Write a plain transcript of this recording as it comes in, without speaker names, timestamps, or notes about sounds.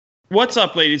What's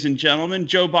up, ladies and gentlemen?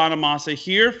 Joe Bonamassa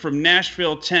here from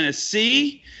Nashville,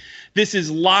 Tennessee. This is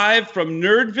live from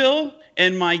Nerdville,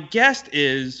 and my guest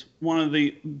is one of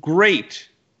the great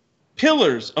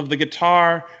pillars of the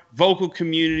guitar vocal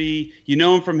community. You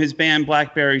know him from his band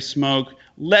Blackberry Smoke,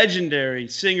 legendary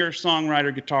singer,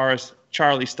 songwriter, guitarist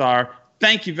Charlie Starr.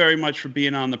 Thank you very much for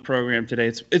being on the program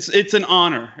today. It's an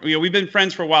honor. You know, we've been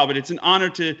friends for a while, but it's an honor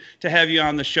to have you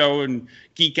on the show and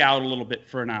geek out a little bit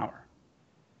for an hour.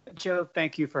 Joe,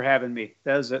 thank you for having me.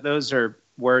 Those are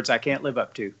words I can't live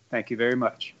up to. Thank you very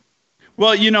much.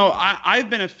 Well, you know, I've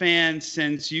been a fan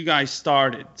since you guys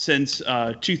started, since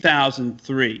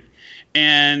 2003.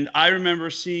 And I remember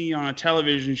seeing you on a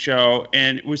television show,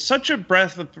 and it was such a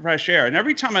breath of fresh air. And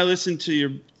every time I listen to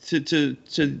your to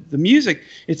the music,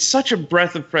 it's such a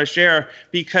breath of fresh air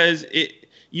because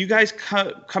you guys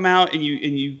come out and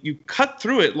you cut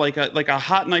through it like a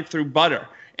hot knife through butter.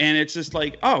 And it's just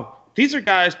like, oh, these are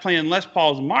guys playing Les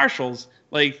Pauls and Marshalls,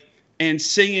 like, and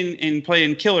singing and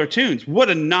playing killer tunes. What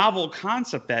a novel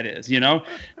concept that is, you know?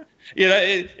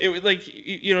 It like,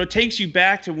 you know, it takes you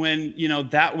back to when, you know,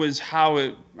 that was how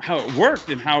it worked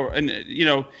and you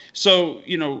know, so,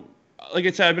 you know, like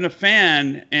I said, I've been a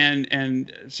fan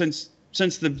and since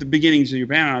the beginnings of your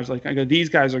band, I go, these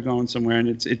guys are going somewhere, and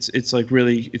it's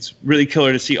really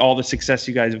killer to see all the success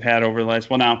you guys have had over the last,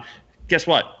 well, now, guess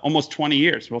what? Almost 20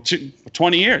 years. Well,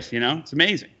 20 years, you know, it's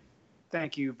amazing.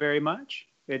 Thank you very much.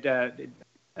 When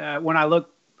I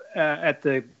look at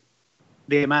the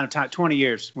amount of time, 20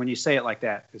 years, when you say it like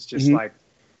that, it's just like,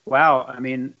 wow. I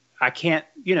mean, I can't,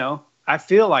 you know, I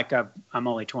feel like I'm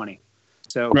only 20.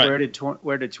 So right.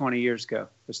 Where did 20 years go?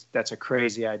 That's a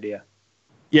crazy idea.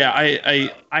 Yeah,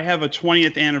 I have a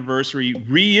 20th anniversary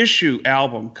reissue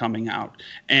album coming out,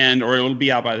 or it'll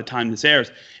be out by the time this airs.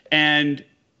 And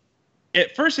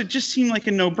at first, it just seemed like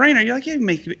a no-brainer. You're like, yeah,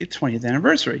 make it 20th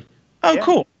anniversary. Oh, yeah.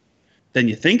 Cool. Then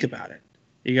you think about it.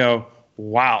 You go,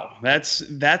 wow, that's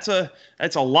a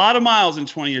lot of miles in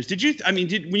 20 years. When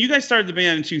you guys started the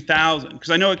band in 2000? Because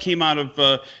I know it came out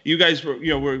of you guys were,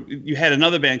 you know, you had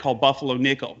another band called Buffalo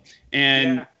Nickel,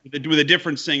 and with a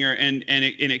different singer, and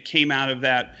it came out of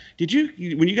that. Did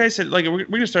you when you guys said, like, we're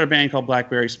going to start a band called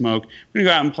Blackberry Smoke, we're going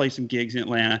to go out and play some gigs in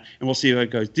Atlanta, and we'll see how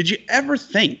it goes? Did you ever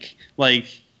think,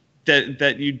 like,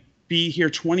 that you'd be here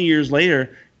 20 years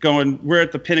later going, we're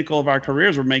at the pinnacle of our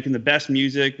careers, we're making the best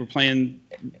music, we're playing,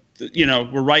 you know,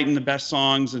 we're writing the best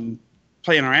songs and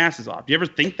playing our asses off? Do you ever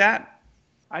think that?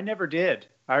 I never did.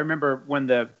 I remember when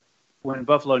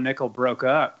Buffalo Nickel broke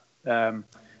up,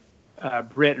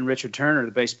 Britt and Richard Turner,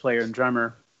 the bass player and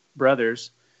drummer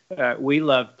brothers, we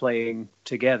loved playing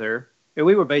together.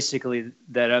 We were basically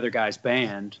that other guy's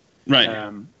band,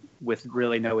 right? With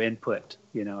really no input,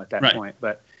 you know, at that point.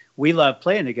 But we loved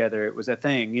playing together. It was a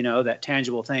thing, you know, that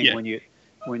tangible thing. Yeah. when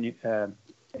you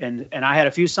and I had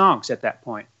a few songs at that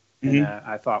point. And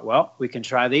I thought, well, we can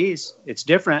try these. It's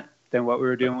different than what we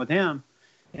were doing with him.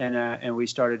 And we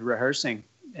started rehearsing.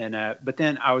 But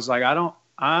then I was like,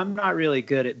 I'm not really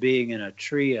good at being in a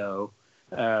trio,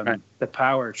 the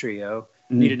power trio.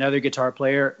 Need another guitar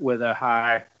player with a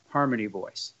high harmony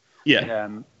voice. Yeah.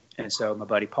 And so my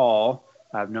buddy Paul,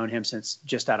 I've known him since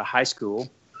just out of high school.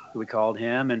 We called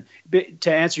him. And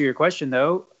to answer your question,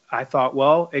 though, I thought,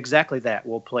 well, exactly that.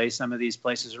 We'll play some of these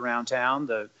places around town,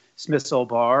 the Smith's Old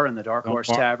Bar and the Dark Horse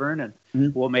Tavern,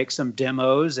 and we'll make some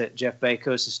demos at Jeff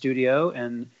Bakos' studio,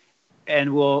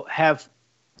 and we'll have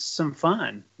some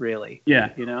fun, really.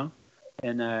 Yeah. You know?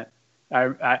 And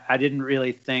I didn't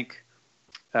really think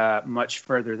much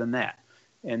further than that.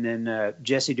 And then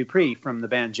Jesse Dupree from the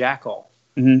band Jackal,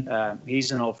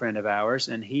 he's an old friend of ours,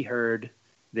 and he heard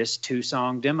this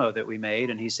 2-song demo that we made,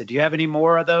 and he said, do you have any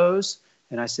more of those?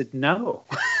 And I said, no.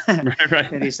 Right.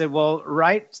 And he said, well,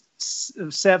 write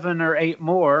 7 or 8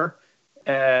 more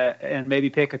and maybe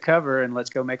pick a cover, and let's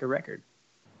go make a record.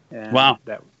 And wow.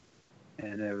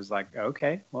 And it was like,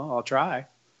 okay, well, I'll try.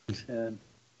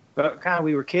 But God,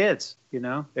 we were kids, you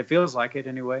know. It feels like it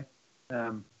anyway.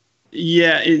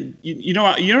 Yeah, you know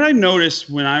what I noticed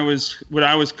when I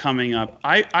was coming up,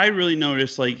 I really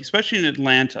noticed, like, especially in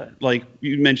Atlanta, like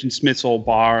you mentioned Smith's Old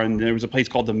Bar, and there was a place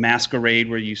called the Masquerade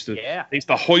where they used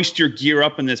to hoist your gear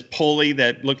up in this pulley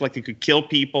that looked like it could kill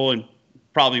people, and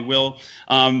probably will.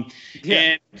 And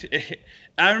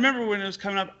I remember when it was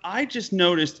coming up, I just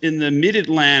noticed in the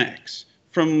Mid-Atlantics,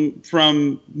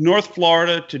 from North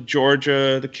Florida to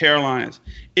Georgia, the Carolinas,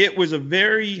 it was a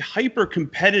very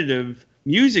hyper-competitive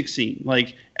music scene.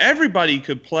 Like, everybody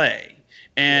could play,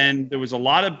 and there was a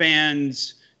lot of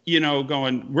bands, you know,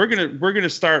 going, we're gonna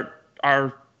start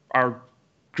our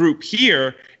group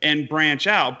here and branch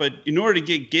out. But in order to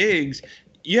get gigs,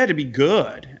 you had to be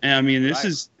good. And I mean, this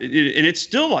is, and it's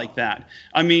still like that.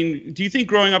 I mean, do you think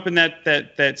growing up in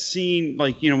that scene,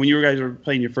 like, when you guys were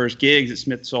playing your first gigs at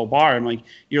Smith Soul Bar, and like,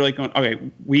 you're like going, okay,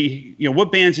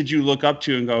 what bands did you look up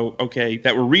to and go, okay,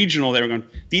 that were regional? They were going,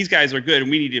 these guys are good,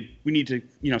 and we need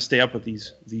to stay up with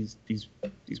these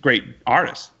great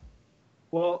artists.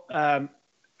 Well, I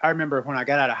remember when I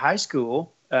got out of high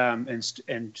school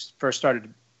and first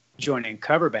started joining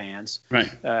cover bands,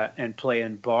 right, and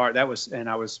playing bar. I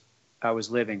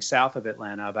was living south of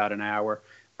Atlanta, about an hour,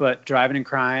 but Driving and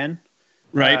Crying,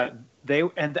 right.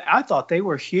 I thought they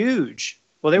were huge.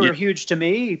 Well, they were huge to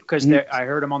me because I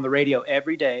heard them on the radio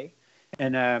every day,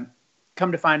 and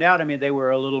come to find out, I mean, they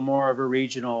were a little more of a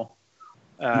regional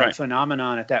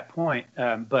phenomenon at that point.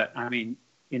 But I mean,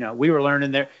 we were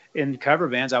learning in cover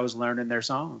bands. I was learning their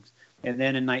songs, and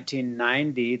then in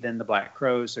 1990, then the Black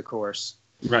Crowes, of course,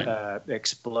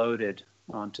 exploded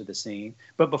onto the scene.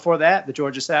 But before that, the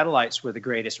Georgia Satellites were the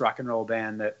greatest rock and roll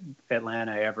band that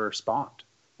Atlanta ever spawned.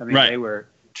 I mean, they were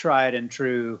tried and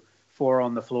true, 4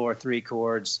 on the floor, 3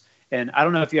 chords. And I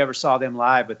don't know if you ever saw them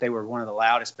live, but they were one of the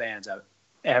loudest bands I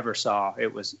ever saw.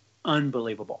 It was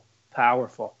unbelievable,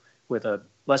 powerful, with a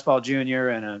Les Paul Jr.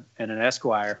 and an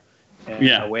Esquire, and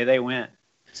away they went.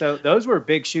 So those were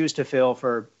big shoes to fill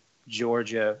for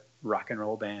Georgia rock and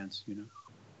roll bands,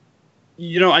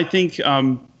 I think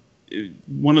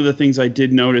one of the things I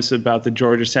did notice about the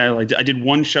Georgia Satellites, I did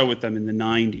one show with them in the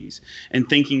 90s, and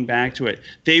thinking back to it,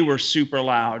 they were super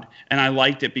loud, and I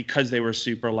liked it because they were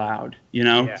super loud,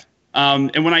 Yeah.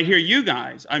 And when I hear you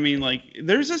guys, I mean, like,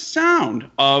 there's a sound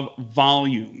of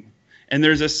volume, and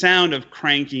there's a sound of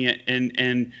cranking it,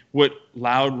 and what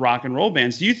loud rock and roll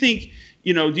bands. Do you think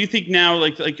now,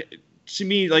 like to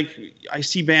me, like, I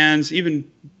see bands, even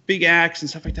big acts and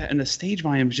stuff like that, and the stage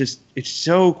volume is just, it's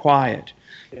so quiet,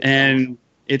 and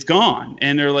it's gone.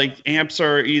 And they're like, amps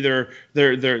are either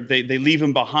they leave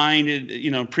them behind,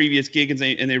 previous gigs,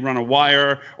 and they run a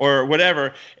wire or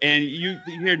whatever, and you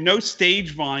hear no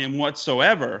stage volume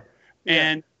whatsoever. Yeah.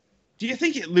 And do you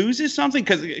think it loses something?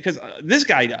 Because this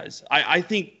guy does. I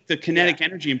think the kinetic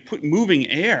energy and moving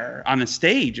air on a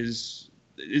stage is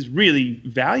really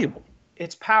valuable.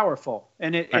 It's powerful,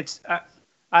 and it's.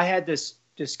 I had this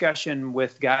discussion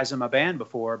with guys in my band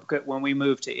before, because when we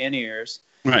moved to In-Ears,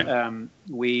 I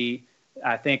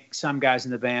think some guys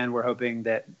in the band were hoping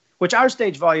that, which our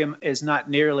stage volume is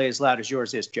not nearly as loud as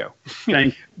yours is, Joe.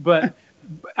 But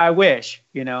I wish,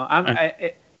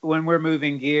 when we're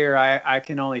moving gear, I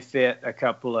can only fit a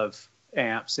couple of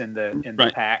amps in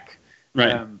the pack,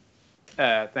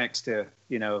 thanks to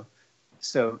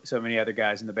so many other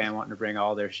guys in the band wanting to bring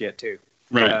all their shit too.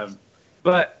 Right.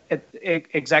 But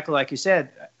exactly like you said,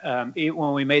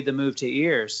 when we made the move to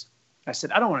Ears, I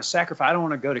said, I don't want to sacrifice. I don't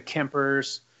want to go to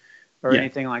Kemper's or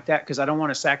anything like that, because I don't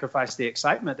want to sacrifice the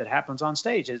excitement that happens on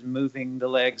stage, is moving the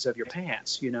legs of your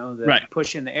pants, the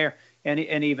push in the air, and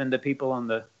even the people on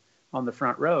the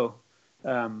front row.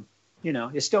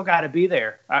 It's still got to be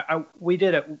there.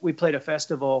 We played a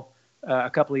festival a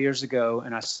couple of years ago,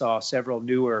 and I saw several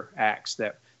newer acts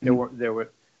that there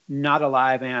were not a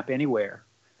live amp anywhere.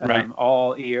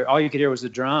 All you could hear was the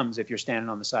drums if you're standing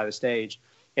on the side of the stage.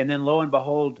 And then lo and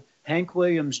behold, Hank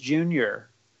Williams Jr.,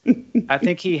 I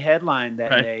think he headlined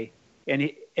that day, and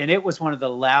it was one of the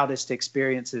loudest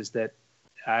experiences that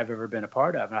I've ever been a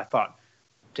part of. And I thought,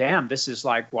 damn, this is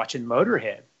like watching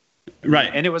Motorhead.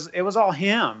 Right. And it was all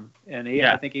him. And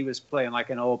I think he was playing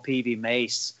like an old Peavey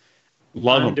Mace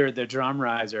under the drum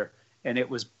riser, and it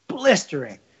was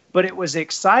blistering, but it was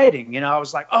exciting. I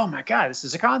was like, oh my God, this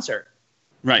is a concert.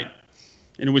 Right.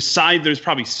 And it was there's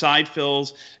probably side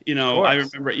fills, I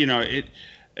remember,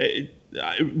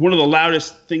 one of the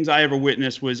loudest things I ever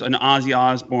witnessed was an Ozzy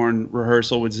Osbourne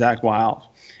rehearsal with Zakk Wylde.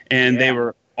 And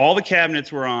all the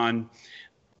cabinets were on,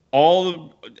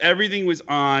 everything was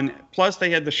on. Plus they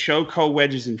had the Showco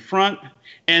wedges in front,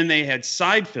 and they had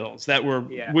side fills that were,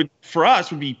 for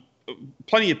us, would be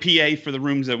plenty of PA for the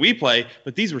rooms that we play,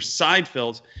 but these were side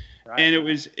fills. Right. And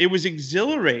it was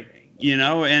exhilarating,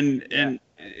 and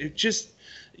it just,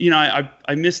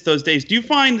 I missed those days. Do you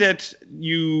find that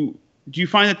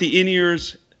the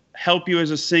In-Ears help you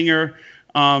as a singer,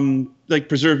 like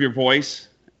preserve your voice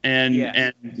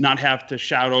and not have to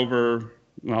shout over,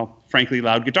 well, frankly,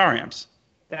 loud guitar amps?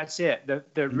 That's it.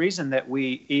 The reason that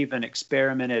we even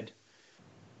experimented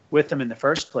with them in the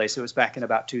first place, it was back in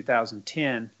about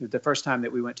 2010, the first time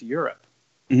that we went to Europe.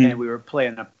 Mm-hmm. And we were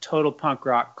playing a total punk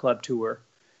rock club tour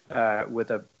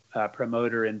with a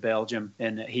promoter in Belgium,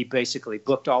 and he basically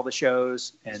booked all the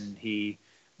shows, and he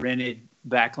rented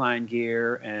backline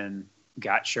gear and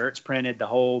got shirts printed,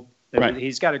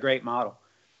 he's got a great model.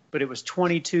 but it was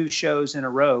 22 shows in a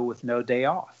row with no day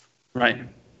off. Right.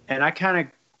 And I kind of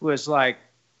was like,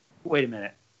 wait a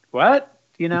minute, what?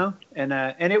 You know? And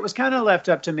it was kind of left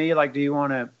up to me, like, do you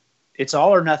want to, it's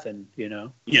all or nothing, you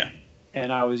know? Yeah.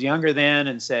 And I was younger then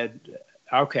and said,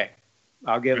 okay,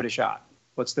 I'll give it a shot.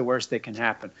 What's the worst that can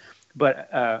happen? But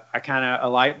a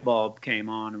light bulb came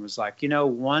on and was like, you know,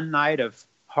 one night of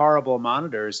horrible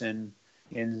monitors in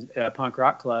a punk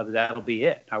rock club, that'll be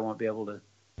it. I won't be able to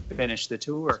finish the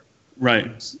tour.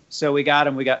 Right. So we got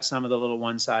them. We got some of the little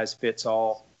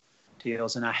one-size-fits-all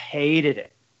deals, and I hated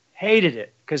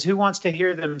it. Because who wants to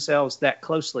hear themselves that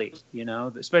closely, you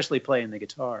know, especially playing the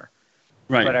guitar.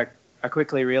 Right. But I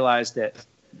quickly realized that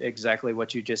exactly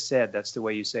what you just said. That's the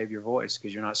way you save your voice,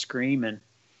 because you're not screaming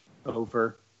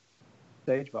over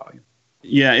stage volume.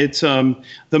 Yeah, it's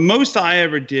the most I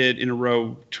ever did in a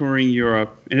row touring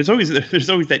Europe, and there's always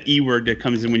that E word that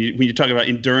comes in when you talk about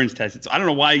endurance tests. I don't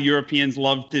know why Europeans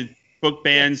love to book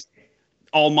bands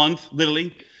all month,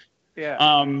 literally.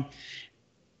 Yeah.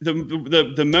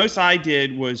 The most I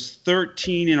did was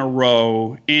 13 in a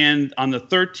row, and on the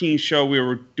 13th show, we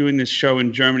were doing this show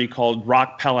in Germany called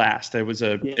Rock Palast. It was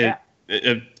a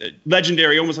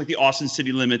legendary, almost like the Austin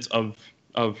City Limits of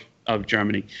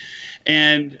Germany,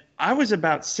 and I was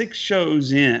about 6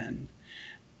 shows in,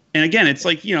 and again, it's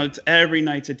like, you know, it's every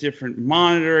night's a different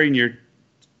monitor, and you're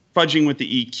fudging with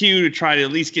the EQ to try to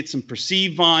at least get some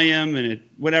perceived volume and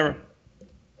whatever.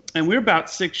 And we're about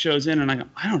 6 shows in, and I go,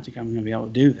 I don't think I'm going to be able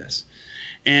to do this.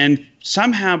 And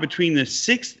somehow between the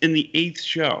 6th and the 8th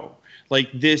show,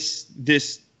 like this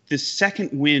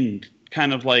second wind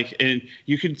kind of like, and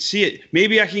you could see it.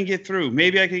 Maybe I can get through.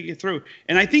 Maybe I can get through.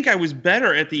 And I think I was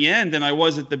better at the end than I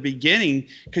was at the beginning,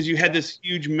 because you had this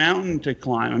huge mountain to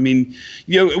climb. I mean,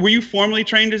 you know, were you formally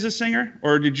trained as a singer,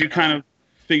 or did you kind of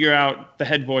figure out the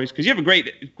head voice? Because you have a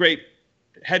great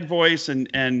head voice and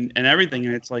everything,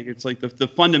 and it's like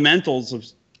the fundamentals of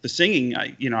the singing,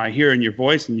 I hear in your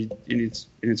voice, and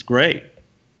it's great.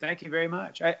 Thank you very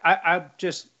much. I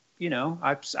just, you know,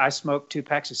 I smoked 2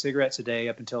 packs of cigarettes a day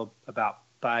up until about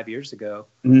 5 years ago.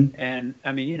 Mm-hmm. And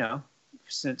I mean, you know,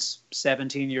 since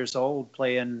 17 years old,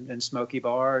 playing in smoky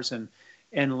bars and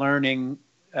learning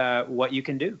what you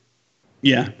can do.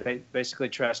 Yeah. Basically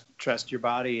trust your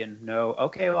body and know,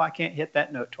 okay, well, I can't hit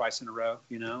that note twice in a row,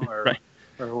 you know, or right.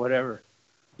 or whatever.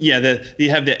 Yeah, you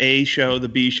have the A show, the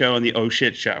B show, and the oh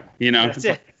shit show. You know, that's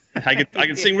it. I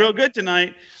can sing real good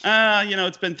tonight. You know,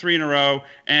 it's been 3 in a row,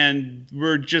 and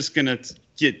we're just gonna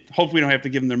get. Hopefully, we don't have to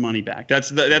give them their money back.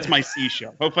 That's my C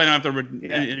show. Hopefully, I don't have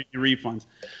to any refunds.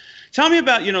 Tell me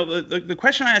about, you know, the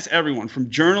question I ask everyone, from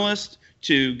journalists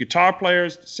to guitar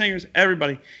players, singers,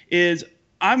 everybody, is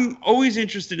I'm always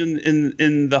interested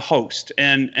in the host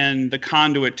and the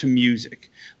conduit to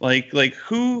music. Like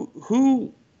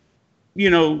who you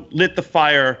know, lit the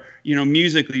fire, you know,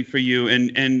 musically for you,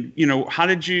 and you know, how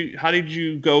did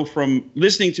you go from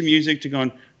listening to music to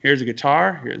going, here's a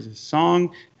guitar, here's a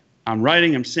song, I'm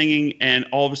writing, I'm singing, and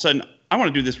all of a sudden I want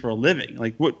to do this for a living?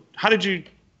 Like,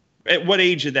 at what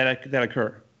age did that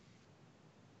occur?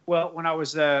 Well, when I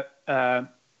was a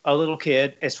little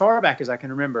kid, as far back as I can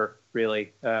remember,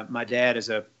 really, my dad is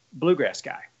a bluegrass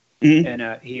guy, mm-hmm.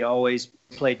 and he always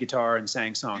played guitar and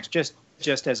sang songs just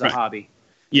as a hobby.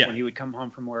 Yeah. When he would come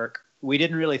home from work, we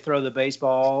didn't really throw the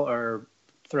baseball or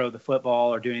throw the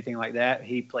football or do anything like that.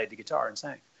 He played the guitar and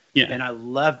sang. Yeah. And I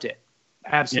loved it.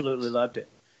 Absolutely loved it.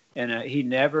 And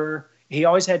he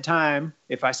always had time.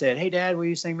 If I said, hey, Dad, will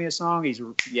you sing me a song?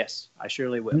 Yes, I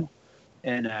surely will.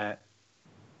 Mm-hmm. And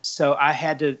so I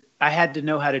had to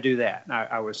know how to do that.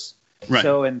 I was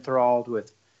so enthralled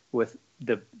with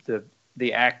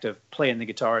the act of playing the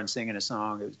guitar and singing a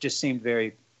song. It just seemed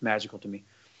very magical to me.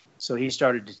 So he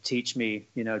started to teach me,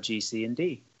 you know, G, C, and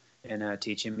D, and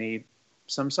teaching me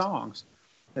some songs.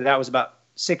 And that was about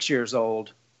 6 years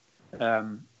old.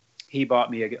 He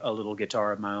bought me a little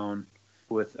guitar of my own,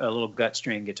 with a little gut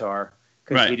string guitar,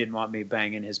 because he didn't want me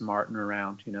banging his Martin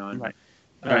around, you know.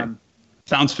 And,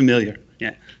 sounds familiar.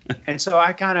 Yeah. And so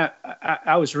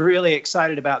I was really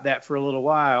excited about that for a little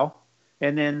while,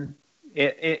 and then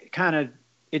it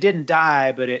didn't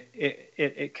die, but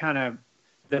it kind of,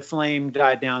 the flame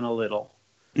died down a little,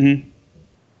 mm-hmm.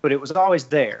 but it was always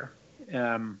there.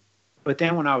 But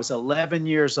then when I was 11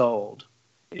 years old,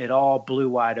 it all blew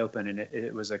wide open, and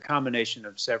it was a combination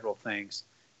of several things.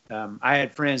 I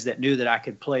had friends that knew that I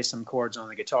could play some chords on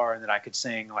the guitar and that I could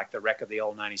sing like the Wreck of the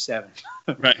Old 97.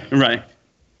 Right.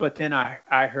 But then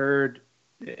I heard,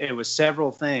 it was several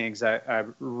things. I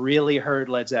really heard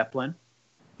Led Zeppelin.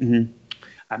 Mm-hmm.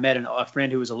 I met a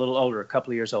friend who was a little older, a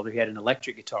couple of years older. He had an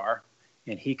electric guitar,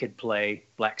 and he could play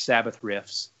Black Sabbath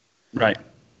riffs. Right.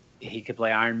 he could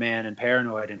play Iron Man and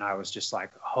Paranoid, and I was just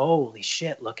like, holy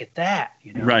shit, look at that,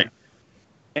 you know. Right.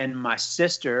 And my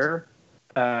sister,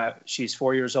 she's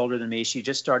 4 years older than me. She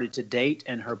just started to date,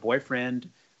 and her boyfriend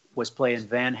was playing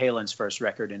Van Halen's first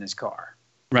record in his car.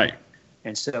 Right.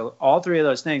 And so all three of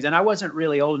those things, and I wasn't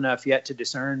really old enough yet to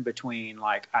discern between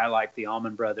like I like the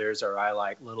Allman Brothers or I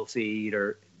like Little Feat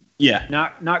or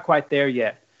not quite there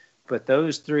yet. But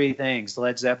those three things,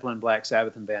 Led Zeppelin, Black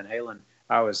Sabbath, and Van Halen,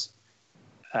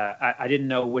 I didn't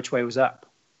know which way was up.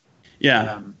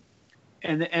 Yeah.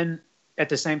 And at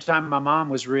the same time, my mom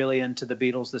was really into the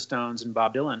Beatles, the Stones, and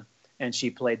Bob Dylan, and she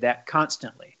played that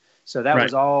constantly. So that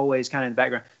was always kind of in the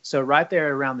background. So right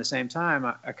there around the same time,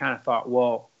 I kind of thought,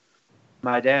 well,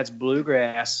 my dad's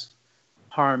bluegrass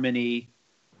harmony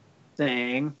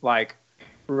thing, like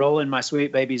Rollin' My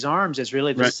Sweet Baby's Arms, is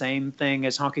really the same thing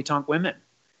as Honky Tonk Women.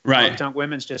 Right. Honky Tonk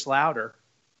Women's just louder.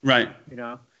 Right. You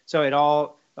know? So it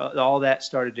all that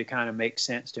started to kind of make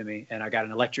sense to me, and I got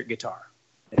an electric guitar.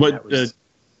 What, do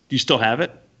you still have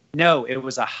it? No, it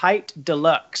was a Height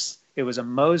Deluxe. It was a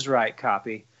Mosrite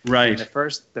copy. Right. And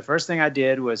the first thing I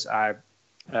did was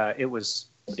it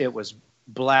was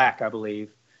black, I believe,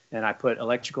 and I put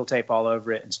electrical tape all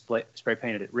over it and spray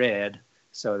painted it red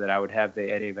so that I would have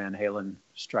the Eddie Van Halen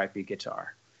stripy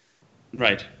guitar.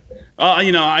 Right.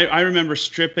 You know, I remember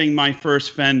stripping my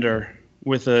first Fender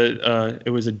with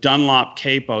it was a Dunlop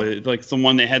capo, like the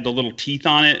one that had the little teeth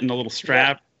on it and the little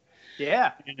strap.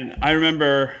 Yeah. And I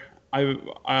remember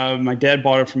my dad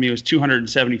bought it for me. It was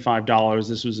 $275.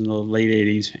 This was in the late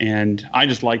 80s, and I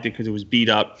just liked it because it was beat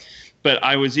up. But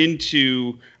I was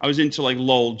into like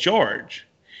Lowell George,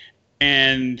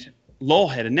 and Lowell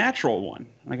had a natural one.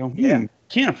 I go,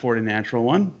 can't afford a natural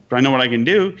one, but I know what I can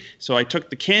do. So I took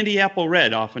the Candy Apple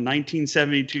Red off a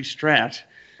 1972 Strat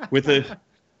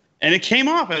and it came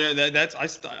off.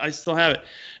 I still have it.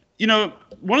 You know,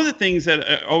 one of the things that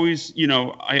I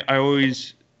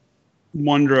always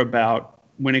wonder about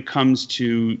when it comes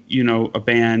to, you know, a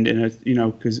band and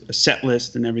because a set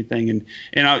list and everything.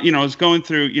 And I was going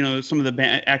through, you know, some of the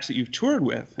band acts that you've toured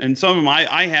with, and some of them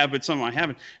I have, but some of them I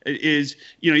haven't, is,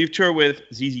 you know, you've toured with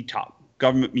ZZ Top,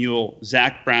 Government Mule,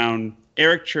 Zac Brown,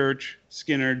 Eric Church,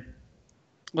 Skynyrd.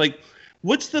 Like,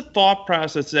 what's the thought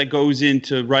process that goes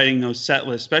into writing those set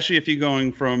lists, especially if you're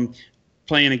going from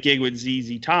playing a gig with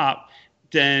ZZ Top,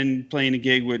 then playing a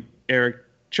gig with Eric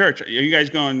Church? Are you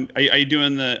guys going? Are you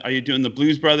doing the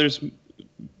Blues Brothers,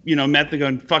 you know, method,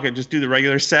 going, fuck it, just do the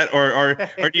regular set, or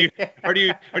do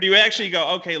you actually go,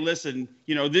 okay, listen,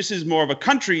 you know, this is more of a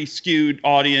country skewed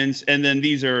audience, and then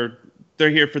they're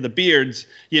here for the beards,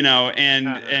 you know,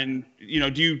 and you know,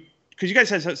 because you guys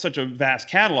have such a vast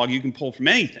catalog, you can pull from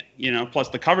anything, you know, plus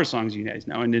the cover songs you guys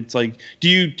know, and it's like, do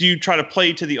you try to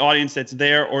play to the audience that's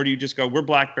there, or do you just go, we're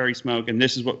Blackberry Smoke, and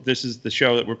this is the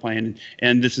show that we're playing,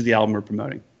 and this is the album we're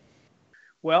promoting?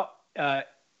 Well,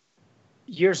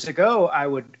 years ago, I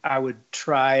would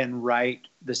try and write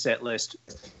the set list,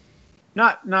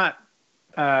 not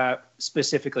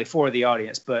specifically for the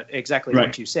audience, but exactly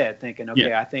what you said, thinking,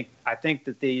 okay, I think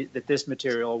that this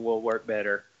material will work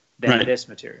better than this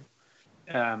material.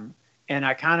 And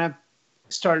I kind of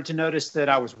started to notice that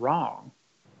I was wrong.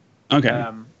 Okay.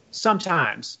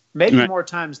 Sometimes, maybe more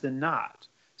times than not.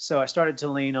 So I started to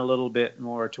lean a little bit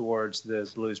more towards the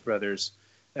Blues Brothers,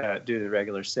 do the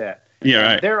regular set.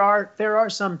 Yeah, right. There are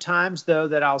some times though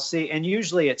that I'll see, and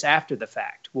usually it's after the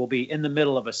fact. We'll be in the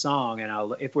middle of a song,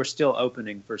 and if we're still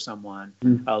opening for someone,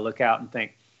 I'll look out and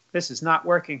think, this is not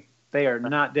working. They are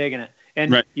not digging it.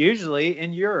 And usually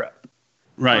in Europe,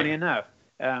 funny enough.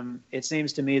 It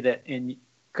seems to me that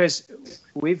because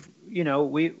we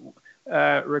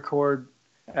record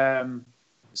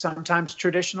sometimes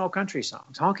traditional country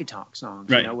songs, honky tonk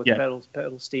songs, you know, with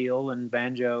pedal steel and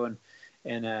banjo,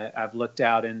 and I've looked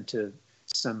out into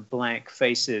some blank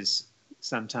faces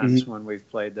sometimes when we've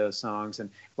played those songs. And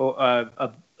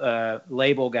a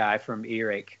label guy from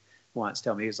Earache once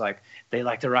told me, he was like, they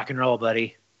like the rock and roll,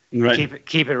 buddy. Right.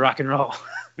 Keep it rock and roll.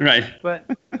 Right. But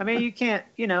I mean, you can't,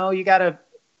 you know, you gotta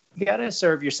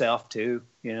serve yourself too,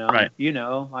 you know. Right. You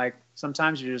know, like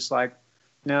sometimes you're just like,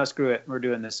 no, screw it, we're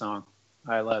doing this song.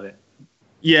 I love it.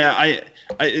 Yeah,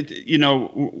 you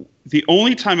know, the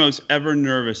only time I was ever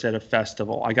nervous at a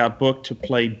festival, I got booked to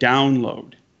play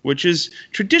Download, which is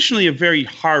traditionally a very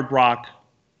hard rock,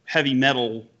 heavy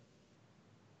metal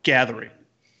gathering.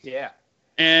 Yeah.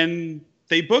 And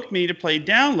they booked me to play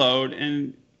Download,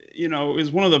 and you know, it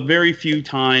was one of the very few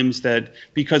times that,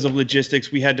 because of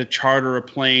logistics, we had to charter a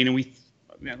plane, and we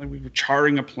were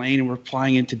chartering a plane and we're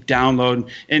flying into Download,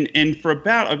 and for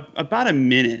about a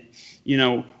minute, you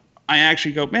know, I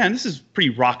actually go, man, this is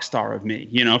pretty rock star of me,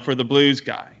 you know, for the blues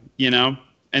guy. you know.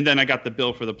 And then I got the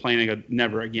bill for the plane. I go,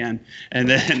 never again. And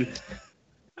then,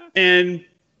 and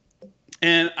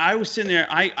I was sitting there.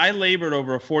 I labored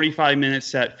over a 45-minute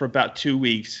set for about 2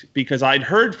 weeks because I'd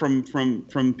heard from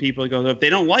people who go, if they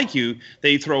don't like you,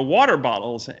 they throw water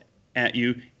bottles at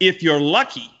you if you're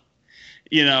lucky,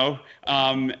 you know.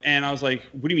 And I was like,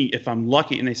 what do you mean if I'm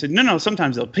lucky? And they said, no,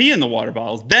 sometimes they'll pee in the water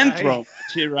bottles, then throw them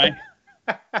at you, right?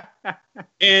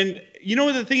 And you know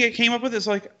what the thing I came up with is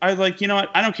like, I was like, you know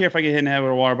what? I don't care if I get hit in the head with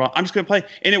a water bottle. I'm just gonna play,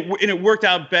 and it worked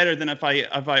out better than if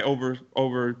I over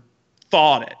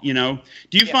thought it. You know?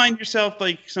 Do you find yourself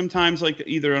like sometimes like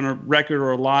either on a record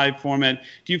or a live format?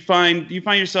 Do you find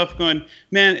yourself going,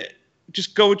 man,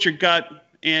 just go with your gut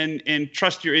and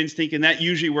trust your instinct, and that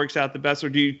usually works out the best? Or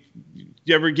do you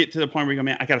ever get to the point where you go,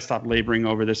 man, I got to stop laboring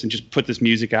over this and just put this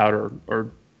music out, or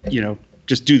you know,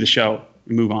 just do the show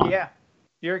and move on? Yeah.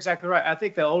 You're exactly right. I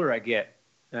think the older I get,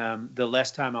 the less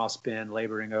time I'll spend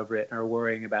laboring over it or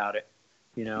worrying about it.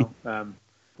 You know,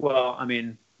 well, I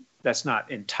mean, that's not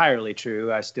entirely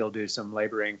true. I still do some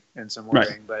laboring and some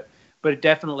worrying, but it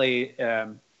definitely,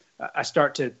 I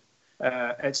start to,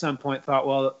 at some point thought,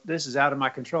 well, this is out of my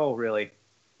control, really.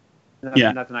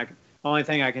 Nothing only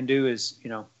thing I can do is,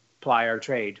 you know, ply our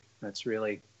trade. That's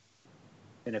really,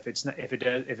 and if it's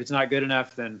not good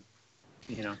enough, then,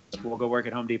 you know, we'll go work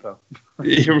at Home Depot.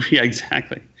 Yeah,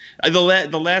 exactly.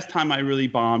 The last time I really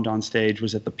bombed on stage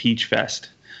was at the Peach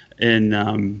Fest, it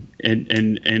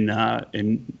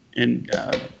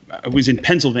was in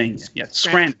Pennsylvania. Yeah,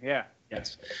 Scranton. Yeah.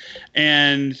 Yes.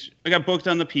 And I got booked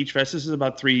on the Peach Fest. This is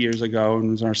about 3 years ago, and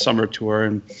it was our summer tour.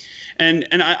 And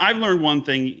I've learned one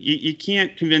thing: you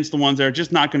can't convince the ones that are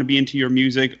just not going to be into your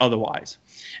music otherwise.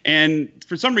 And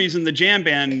for some reason, the jam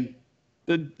band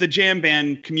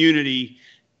community,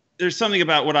 there's something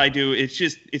about what I do.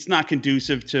 It's not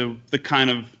conducive to the kind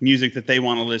of music that they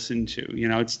want to listen to. You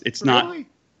know, it's really? not.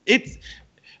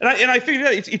 And I figured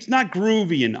out it's not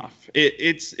groovy enough.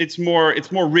 It's more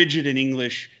rigid in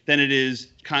English than it is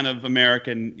kind of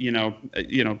American. You know,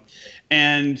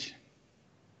 and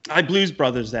I Blues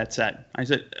Brothers that set. I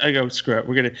go, screw it,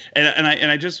 we're gonna.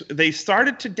 They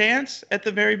started to dance at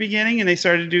the very beginning, and they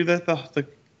started to do the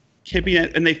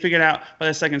hippie, and they figured out by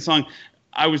the second song,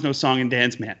 I was no song and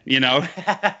dance man, you know.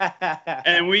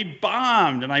 And we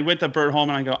bombed, and I went to Bert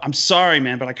Holman and I go, I'm sorry,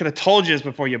 man, but I could have told you this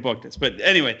before you booked this. But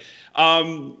anyway,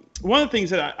 one of the things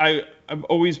that I've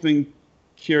always been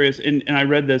curious, and I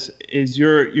read this, is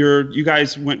you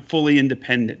guys went fully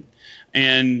independent,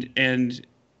 and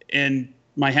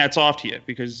my hat's off to you,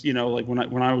 because, you know, like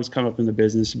when I was coming up in the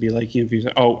business, to be like, you know, if you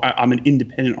say, oh, I'm an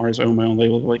independent artist, I own my own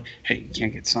label, they're like, hey, you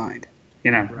can't get signed,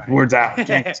 you know, right. Words out, you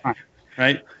can't get signed,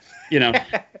 right? You know.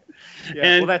 Yeah,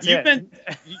 and well, that's you've it. been,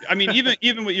 I mean,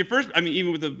 even with your first, I mean,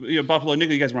 even with the Buffalo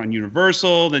Nickel, you guys were on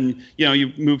Universal, then, you know,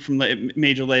 you moved from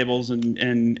major labels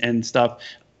and stuff.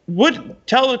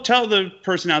 Tell the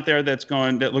person out there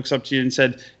that looks up to you and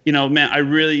said, you know, man, I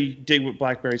really dig what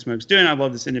Blackberry Smoke's doing. I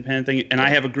love this independent thing, and I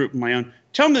have a group of my own.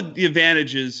 Tell them the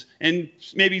advantages and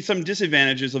maybe some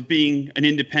disadvantages of being an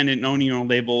independent and owning your own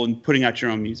label and putting out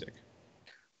your own music.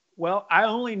 Well, I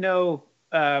only know,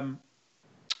 I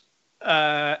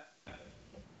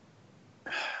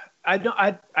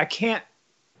can't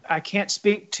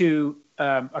speak to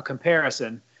a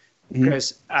comparison,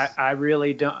 because I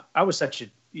really don't. I was such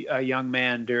a young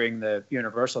man during the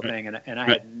Universal thing, and I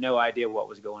had no idea what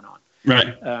was going on.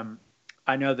 Right.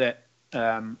 I know that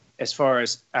as far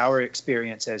as our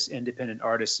experience as independent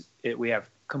artists, we have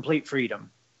complete freedom.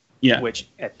 Yeah. Which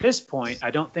at this point,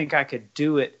 I don't think I could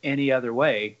do it any other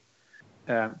way,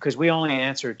 because we only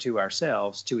answer to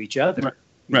ourselves, to each other.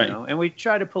 Right. You know? And we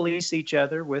try to police each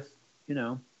other with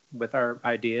our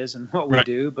ideas and what we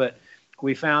do, but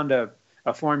we found a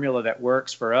formula that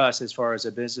works for us as far as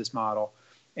a business model,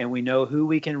 and we know who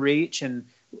we can reach, and,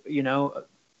 you know,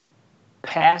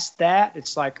 past that,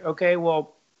 it's like, okay,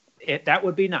 well, that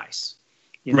would be nice.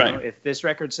 You know, if this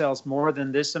record sells more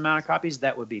than this amount of copies,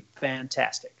 that would be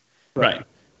fantastic. But,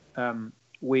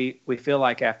 we feel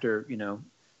like after, you know,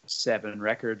 7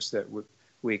 records that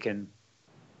we can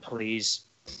please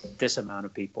this amount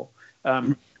of people.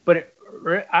 But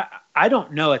I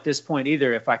don't know at this point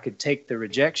either if I could take the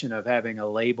rejection of having a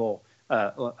label,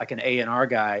 like an A&R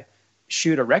guy,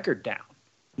 shoot a record down.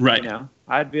 Right. You know,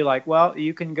 I'd be like, well,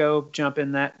 you can go jump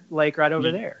in that lake right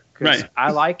over there, because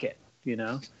I like it, you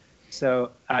know.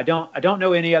 So I don't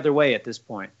know any other way at this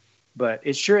point. But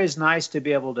it sure is nice to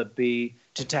be able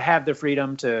to have the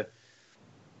freedom to,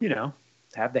 you know,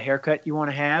 have the haircut you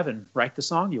want to have and write the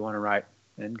song you want to write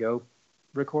and go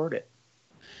record it.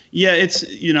 Yeah, it's,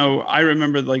 you know, I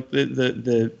remember like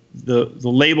the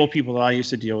label people that I used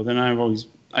to deal with, and I've always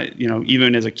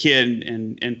even as a kid,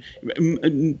 and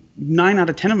 9 out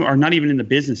of 10 of them are not even in the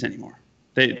business anymore.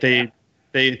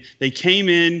 They came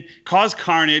in, caused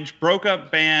carnage, broke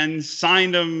up bands,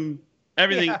 signed them,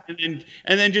 everything,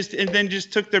 and then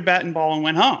just took their bat and ball and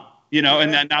went home.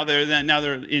 And then now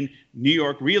they're in New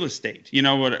York real estate.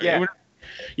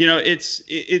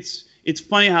 It's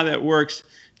funny how that works.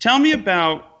 Tell me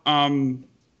about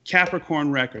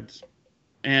Capricorn Records.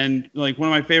 And like one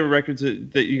of my favorite records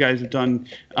that you guys have done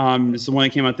is the one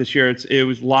that came out this year. It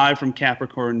was live from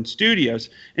Capricorn Studios.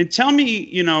 And tell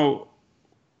me,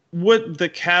 what the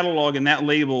catalog and that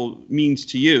label means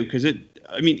to you, because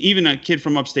even a kid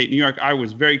from upstate New York, I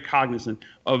was very cognizant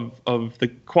of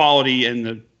the quality and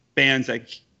the bands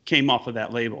that came off of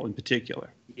that label in particular.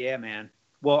 Yeah, man.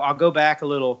 Well, I'll go back a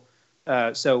little.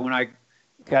 So when I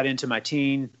got into my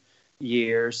teen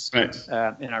years, right.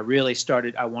 And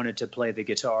I wanted to play the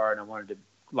guitar, and I wanted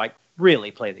to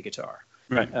really play the guitar.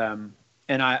 Right.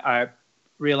 And I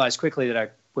realized quickly that I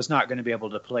was not going to be able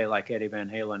to play like Eddie Van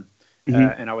Halen.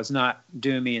 And I was not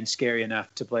doomy and scary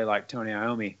enough to play like Tony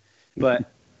Iommi. But,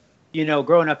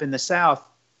 growing up in the South,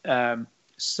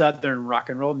 Southern rock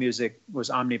and roll music was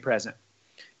omnipresent.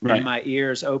 Right. And my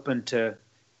ears opened to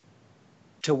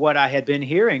what I had been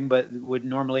hearing, but would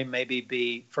normally maybe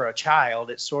be, for a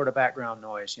child, it's sort of background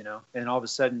noise, and all of a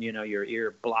sudden, your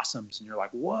ear blossoms and you're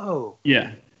like, whoa.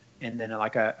 Yeah. And then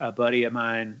like a buddy of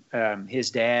mine,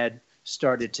 his dad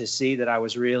started to see that I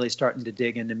was really starting to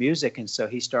dig into music. And so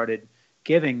he started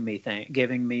giving me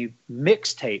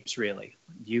mixtapes, really.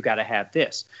 You got to have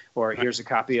this, or here's a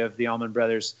copy of the Allman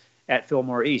Brothers at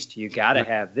Fillmore East. You got to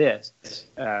have this.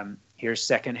 Here's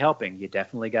Second Helping. You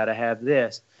definitely got to have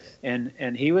this.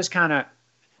 And he was kind of,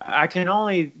 I can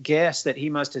only guess that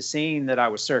he must have seen that I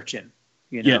was searching,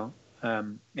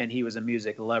 and he was a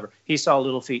music lover. He saw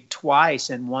Little Feat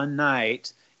twice in one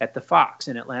night at the Fox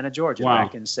in Atlanta, Georgia,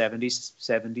 back in 76,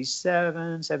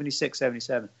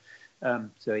 77.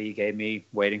 So he gave me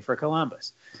Waiting for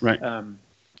Columbus. Right.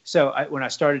 So when I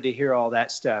started to hear all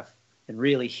that stuff and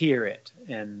really hear it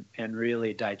and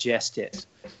really digest it,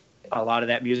 a lot of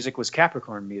that music was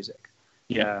Capricorn music.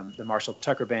 Yeah. The Marshall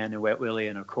Tucker Band and Wet Willie,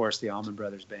 and of course the Allman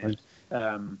Brothers Band.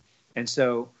 And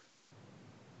so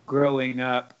growing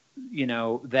up,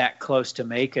 that close to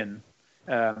Macon,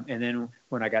 and then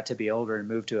when I got to be older and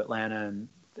moved to Atlanta,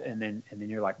 and then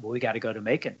you're like, well, we got to go to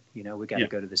Macon. We got to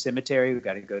go to the cemetery. We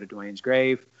got to go to Dwayne's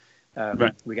grave.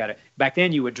 Right. We got to. Back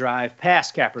then, you would drive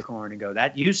past Capricorn and go,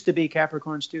 that used to be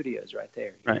Capricorn Studios right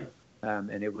there. Right.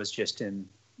 And it was just in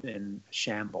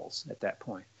shambles at that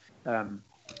point.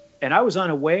 And I was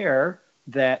unaware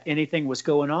that anything was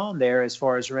going on there as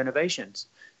far as renovations.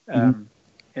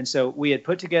 And so we had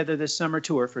put together this summer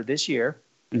tour for this year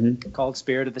called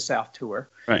Spirit of the South Tour.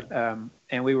 Right.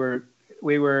 And we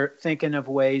were thinking of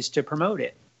ways to promote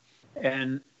it.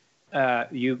 And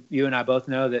you and I both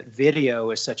know that video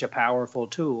is such a powerful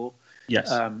tool.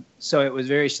 Yes. So it was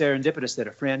very serendipitous that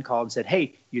a friend called and said,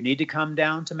 hey, you need to come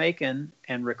down to Macon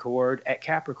and record at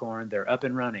Capricorn. They're up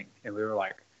and running. And we were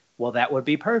like, well, that would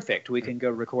be perfect. We can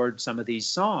go record some of these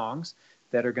songs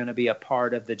that are going to be a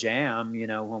part of the jam,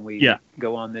 when we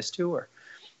go on this tour.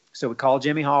 So we called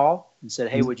Jimmy Hall and said,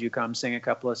 hey, would you come sing a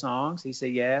couple of songs? He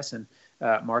said yes. And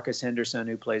Marcus Henderson,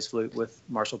 who plays flute with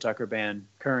Marshall Tucker Band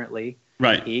currently,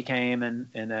 right. He came and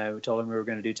we told him we were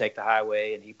going to do Take the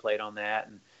Highway, and he played on that.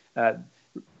 And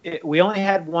we only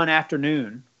had one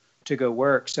afternoon to go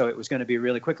work, so it was going to be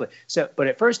really quickly. But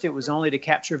at first it was only to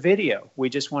capture video. We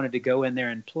just wanted to go in there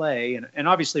and play and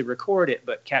obviously record it,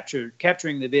 but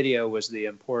capturing the video was the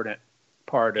important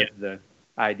part of the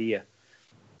idea.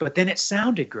 But then it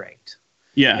sounded great.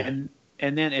 Yeah. And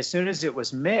then as soon as it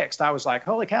was mixed, I was like,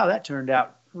 holy cow, that turned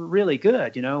out really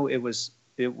good.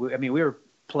 We were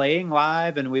playing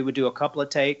live, and we would do a couple of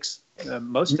takes.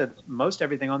 Most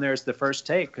everything on there is the first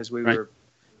take, because we were,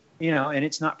 and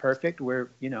it's not perfect.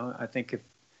 We're, I think if,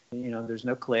 there's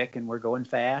no click, and we're going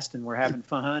fast, and we're having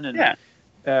fun.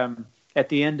 And at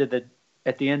the end of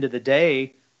the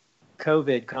day,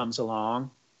 COVID comes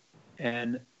along,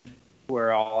 and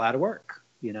we're all out of work.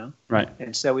 Right.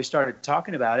 And so we started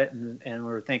talking about it, and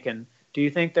we were thinking, do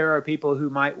you think there are people who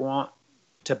might want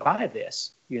to buy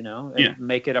this, and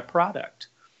make it a product?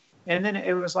 And then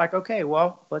it was like, okay,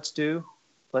 well, let's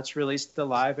release the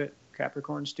Live at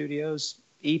Capricorn Studios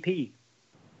EP.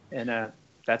 And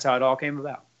that's how it all came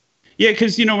about. Yeah,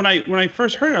 because when I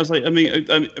first heard it, I was like,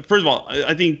 first of all,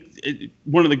 I think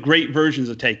one of the great versions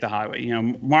of Take the Highway.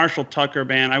 Marshall Tucker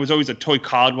Band. I was always a Toy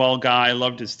Caldwell guy. I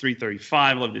loved his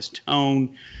 335. Loved his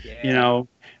tone. Yeah.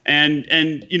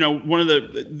 And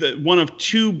one of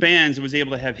two bands that was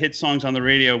able to have hit songs on the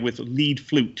radio with lead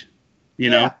flute.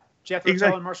 know? Jethro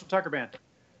Tull and Marshall Tucker Band.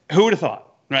 Who would have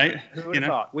thought, right? Who would have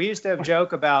thought? We used to have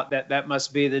joke about that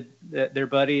must be their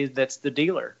buddy that's the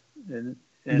dealer. And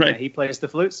right. He plays the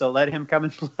flute, so let him come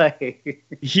and play.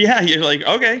 Yeah, you're like,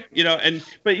 okay,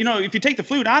 but if you take the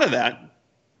flute out of that,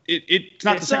 it's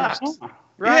not the same song.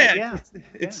 Right, yeah.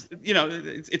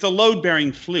 It's a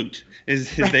load-bearing flute,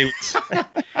 as they would say.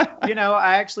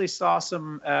 I actually saw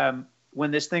some when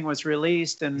this thing was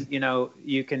released, and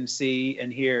you can see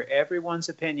and hear everyone's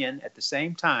opinion at the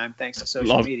same time thanks to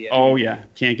social media. Oh yeah,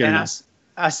 can't get enough.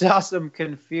 I saw some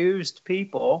confused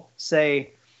people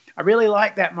say, I really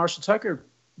like that Marshall Tucker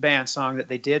Band song that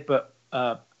they did, but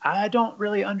I don't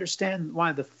really understand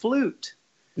why the flute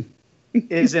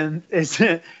is in.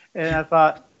 And I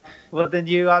thought, well, then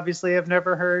you obviously have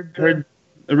never heard the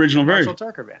original version. Marshall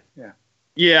Tucker Band. Yeah.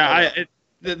 Yeah.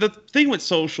 The thing with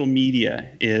social media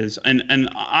is, and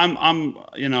I'm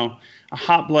a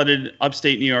hot-blooded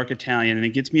upstate New York Italian, and it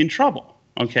gets me in trouble.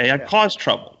 Okay, I cause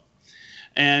trouble,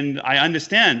 and I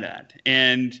understand that.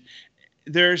 And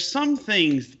there's some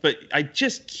things, but I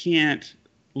just can't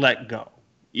let go.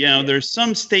 There's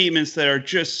some statements that are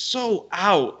just so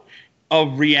out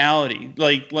of reality.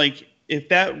 Like if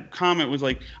that comment was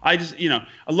like, I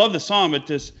love the song, but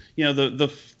just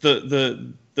the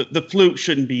flute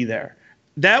shouldn't be there.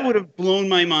 That would have blown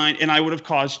my mind, and I would have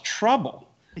caused trouble.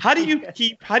 How do you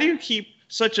keep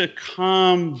such a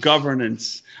calm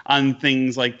governance on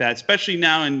things like that, especially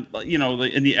now in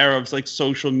the era of like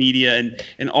social media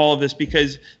and all of this?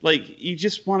 Because you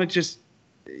just want to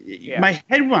my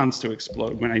head wants to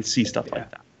explode when I see stuff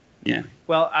like that. Yeah.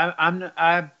 Well,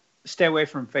 I stay away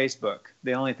from Facebook.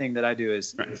 The only thing that I do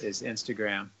is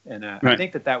Instagram, and I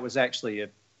think that was actually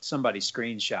somebody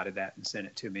screenshotted that and sent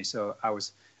it to me. So I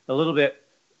was a little bit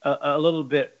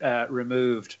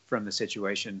removed from the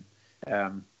situation.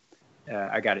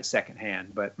 I got it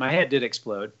secondhand, but my head did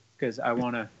explode because I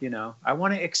want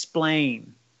to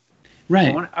explain.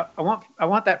 Right. I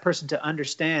want that person to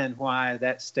understand why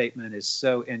that statement is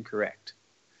so incorrect.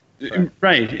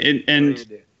 Right. And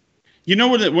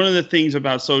one of the things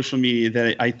about social media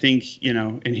that I think,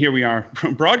 and here we are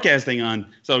broadcasting on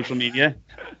social media.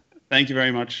 Thank you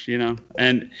very much.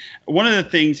 And one of the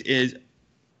things is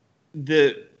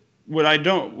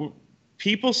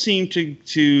people seem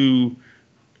to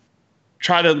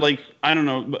try to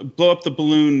blow up the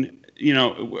balloon,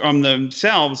 on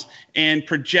themselves and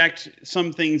project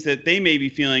some things that they may be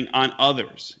feeling on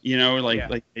others,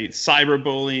 like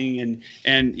cyberbullying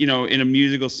and in a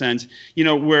musical sense,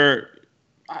 where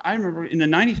I remember in the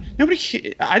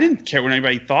 90s, I didn't care what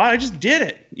anybody thought. I just did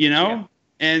it,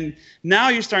 and now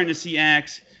you're starting to see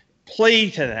acts play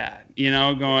to that,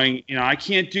 going, I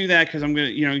can't do that because I'm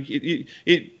going to,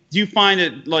 do you find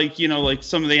it like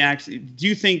some of the acts, do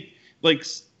you think like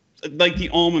the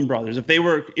Allman Brothers, if they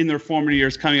were in their formative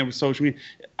years coming up with social media,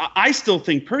 I still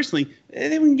think personally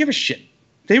they wouldn't give a shit.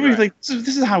 They were like, this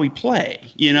is how we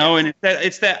play, and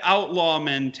it's that outlaw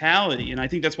mentality. And I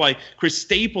think that's why Chris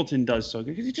Stapleton does so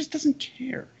good, because he just doesn't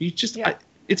care. He just,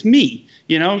 it's me,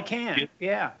 You can't,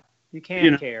 you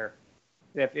can't care.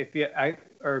 If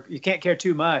you can't care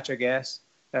too much, I guess.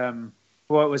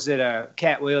 What was it?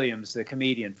 Cat Williams, the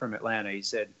comedian from Atlanta, he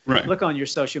said, look on your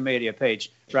social media page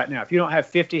right now. If you don't have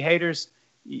 50 haters,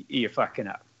 you're fucking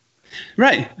up.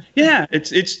 Right. Yeah.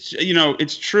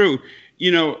 It's true.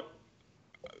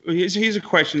 Here's a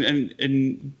question.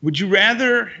 And would you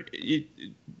rather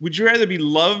be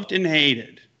loved and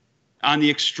hated on the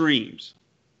extremes?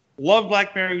 Love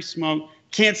Blackberry Smoke,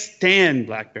 can't stand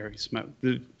Blackberry Smoke.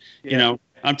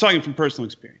 I'm talking from personal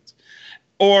experience.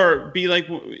 Or be like,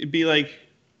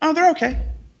 oh, they're okay.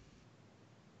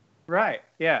 Right.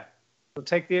 Yeah. We'll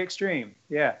take the extreme.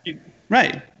 Yeah.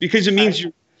 Right. Because it means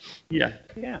Yeah.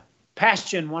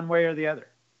 Passion one way or the other.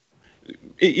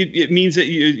 It means that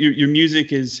your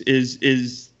music is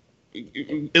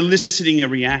eliciting a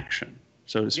reaction,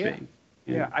 so to speak.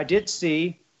 Yeah. I did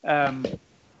see. I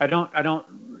don't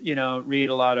read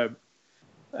a lot of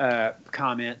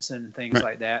comments and things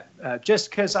like that, just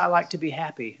because I like to be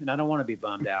happy and I don't want to be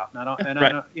bummed out, and I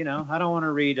don't want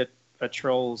to read a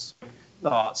troll's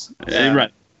thoughts.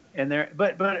 Right. And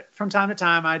but from time to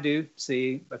time I do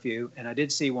see a few, and I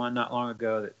did see one not long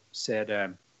ago that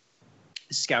said,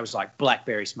 this guy was like,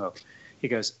 Blackberry Smoke. He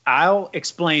goes, I'll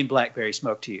explain Blackberry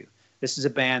Smoke to you. This is a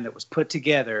band that was put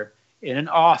together in an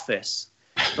office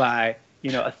by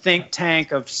a think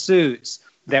tank of suits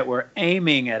that were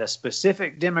aiming at a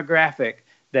specific demographic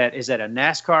that is at a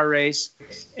NASCAR race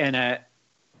and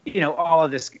all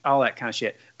that kind of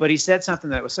shit. But he said something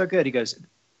that was so good. He goes,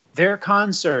 their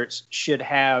concerts should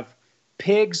have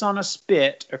pigs on a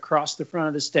spit across the front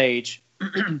of the stage,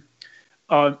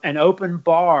 an open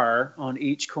bar on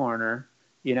each corner,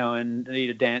 you know, and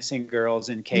dancing girls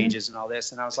in cages and all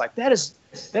this. And I was like, that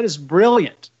is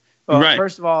brilliant. Well, right.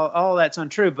 First of all that's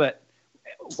untrue, but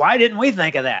why didn't we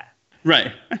think of that?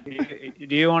 Right.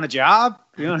 Do you want a job?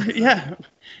 Yeah.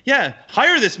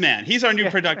 Hire this man. He's our new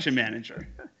production manager.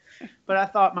 But I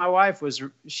thought my wife was, I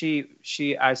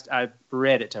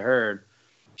read it to her.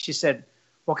 She said,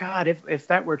 well, God, if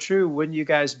that were true, wouldn't you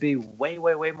guys be way,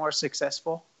 way, way more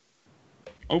successful?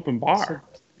 Open bar. So,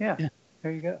 yeah.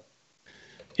 There you go.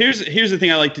 Here's the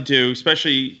thing I like to do,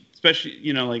 especially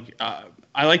you know, like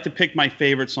I like to pick my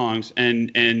favorite songs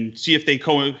and see if they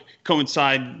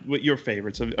coincide with your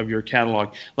favorites of your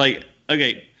catalog. Like,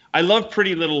 okay, I love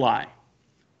Pretty Little Lie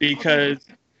because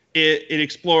it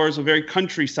explores a very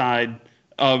countryside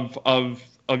of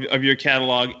your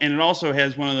catalog, and it also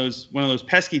has one of those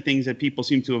pesky things that people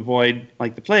seem to avoid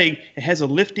like the plague. It has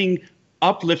a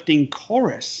uplifting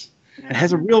chorus. It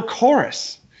has a real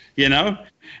chorus, you know,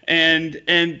 and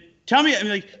tell me, I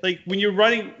mean, like when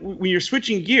you're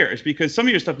switching gears, because some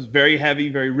of your stuff is very heavy,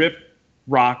 very riff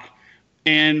rock,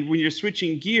 and when you're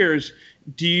switching gears,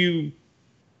 are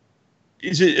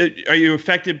you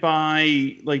affected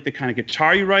by like the kind of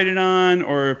guitar you write it on,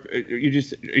 or are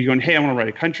you going, hey, I want to write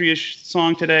a country-ish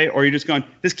song today, or are you just going,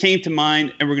 this came to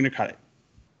mind and we're going to cut it?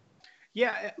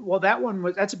 Yeah, well,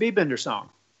 that's a B-Bender song.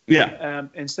 Yeah.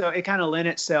 And so it kind of lent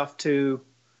itself to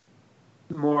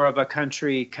more of a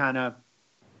country kind of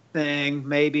thing,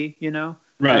 maybe, you know?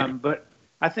 Right. But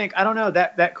I think, I don't know,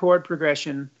 that chord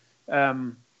progression,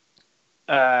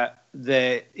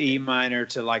 the E minor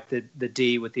to like the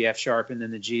D with the F sharp and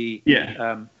then the G.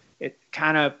 Yeah. It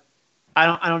kind of,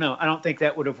 I don't know. I don't think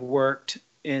that would have worked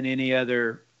in any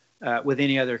other, with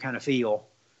any other kind of feel,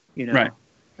 you know? Right.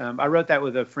 I wrote that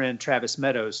with a friend, Travis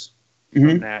Meadows,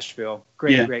 from Nashville.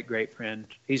 Great friend.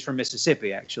 He's from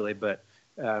Mississippi, actually, but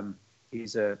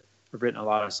we've written a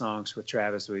lot of songs with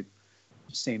Travis. We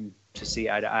seem to see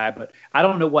eye to eye, but I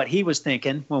don't know what he was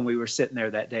thinking when we were sitting there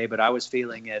that day, but I was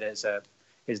feeling it as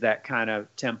that kind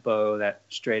of tempo, that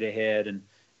straight ahead, and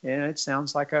it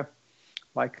sounds like a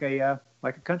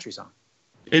country song.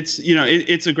 It's, you know,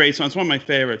 it's a great song. It's one of my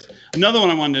favorites. Another one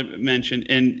I wanted to mention,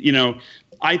 and you know,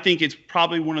 I think it's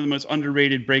probably one of the most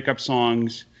underrated breakup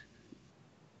songs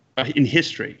in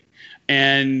history,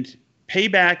 and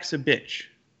Payback's a Bitch,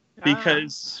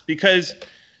 because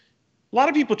a lot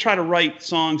of people try to write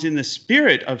songs in the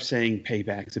spirit of saying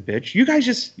Payback's a bitch. You guys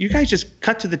just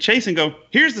cut to the chase and go,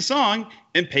 here's the song,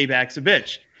 and Payback's a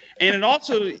bitch. And it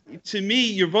also, to me,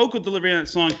 your vocal delivery on that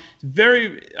song is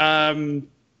very, and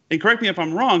correct me if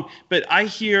I'm wrong, but I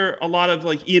hear a lot of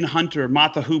like Ian Hunter,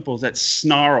 Mott the Hooples, that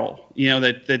snarl, you know,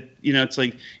 that you know, it's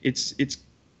like it's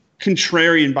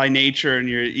contrarian by nature, and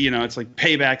it's like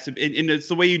Payback's, and it's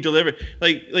the way you deliver it.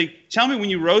 Like tell me, when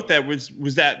you wrote that, was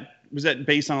that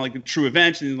based on like a true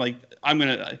event, and like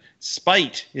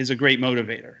spite is a great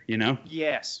motivator, you know?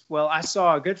 Yes. Well, I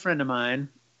saw a good friend of mine.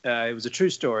 It was a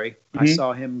true story. I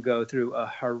saw him go through a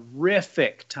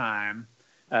horrific time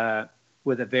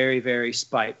with a very, very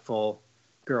spiteful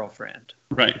girlfriend.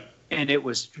 Right. And it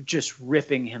was just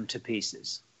ripping him to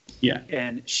pieces. Yeah.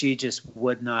 And she just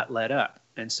would not let up.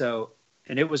 And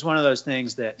it was one of those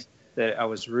things that I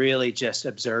was really just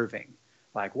observing.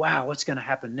 Like, wow, what's going to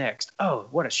happen next? Oh,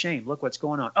 what a shame. Look what's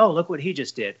going on. Oh, look what he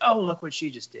just did. Oh, look what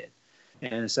she just did.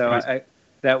 And so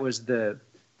that was the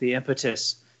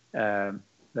impetus.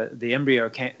 The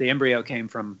embryo came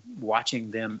from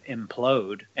watching them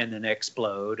implode and then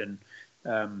explode. And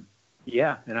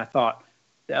and I thought,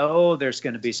 oh, there's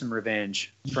going to be some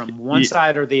revenge from one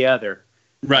side or the other.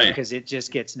 Right. Because it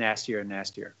just gets nastier and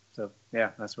nastier. So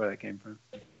yeah, that's where that came from.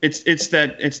 It's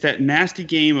that nasty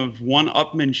game of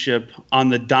one-upmanship on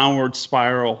the downward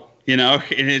spiral, you know,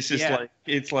 and it's just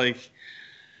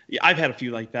I've had a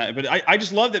few like that, but I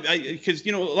just love that, because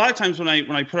you know, a lot of times when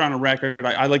I put on a record,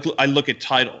 I look at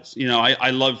titles, you know,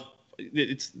 I love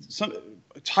it's some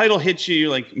title hits you, you're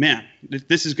like, man,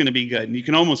 this is going to be good, and you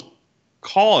can almost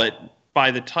call it by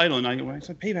the title. And when I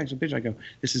said Payback's a Bitch, I go,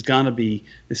 this has got to be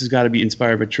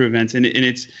inspired by true events. And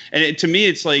to me,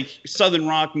 it's like Southern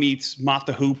rock meets Mott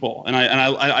the Hoople, and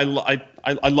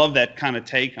I love that kind of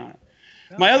take on it.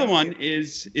 Oh, my other one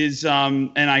is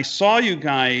and I saw you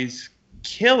guys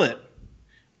kill it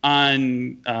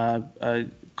on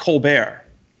Colbert,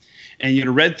 and you had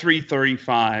Red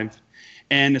 335,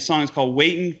 and the song is called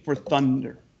Waiting for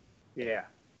Thunder. Yeah.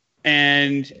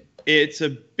 And it's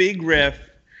a big riff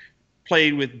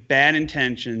played with bad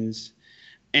intentions,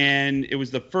 and it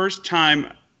was the first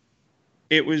time.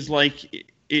 It was like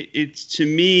it's to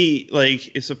me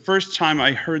like it's the first time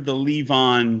I heard the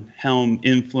Levon Helm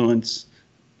influence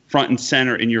front and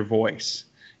center in your voice.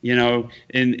 You know,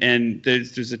 and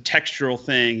there's a textural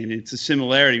thing, and it's a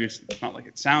similarity. It's not like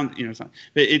it sounds, you know, it's not,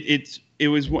 but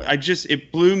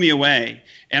it blew me away.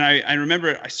 And I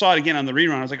remember I saw it again on the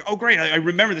rerun. I was like, oh great, I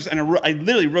remember this, and I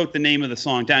literally wrote the name of the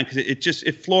song down because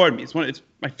it floored me. It's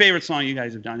my favorite song you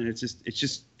guys have done, and it's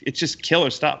just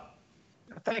killer stuff.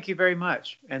 Thank you very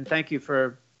much, and thank you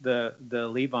for the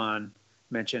Levon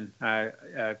mention.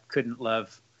 I couldn't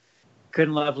love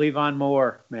Levon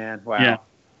more, man. Wow. Yeah.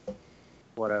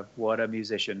 What a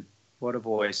musician. What a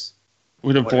voice.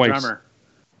 What a drummer.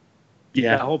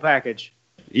 Yeah. The whole package.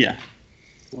 Yeah.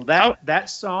 Well, that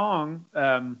song,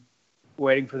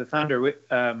 Waiting for the Thunder,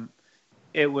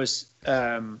 it was,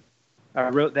 I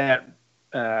wrote that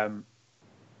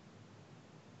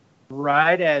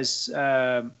right as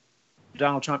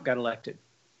Donald Trump got elected.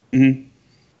 Mm-hmm.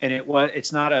 And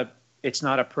it's not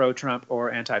a pro-Trump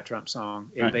or anti-Trump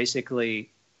song. It basically,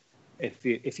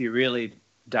 if you really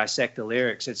dissect the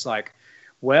lyrics, it's like,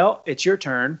 well, it's your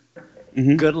turn.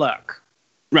 Mm-hmm. Good luck.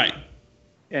 Right.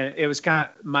 And it was kind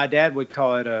of, my dad would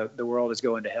call it the world is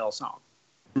going to hell song.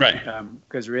 Right.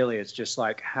 Because really it's just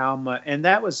like how much, and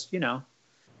that was, you know,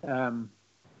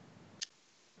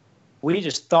 we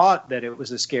just thought that it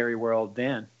was a scary world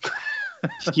then.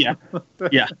 Yeah.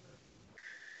 Yeah.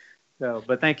 So,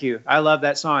 but thank you. I love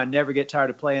that song. I never get tired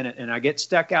of playing it. And I get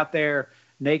stuck out there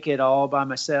naked all by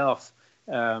myself.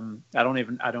 I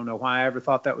don't know why I ever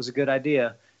thought that was a good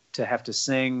idea to have to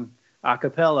sing a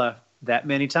cappella that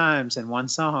many times in one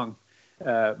song.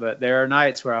 But there are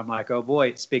nights where I'm like, oh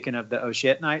boy, speaking of the oh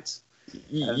shit nights.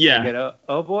 Yeah.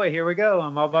 Oh boy, here we go.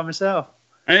 I'm all by myself.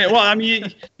 Well, I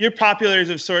mean, you're popular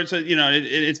of sorts. So, you know,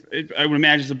 I would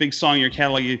imagine it's a big song in your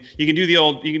catalog. You can do the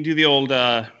old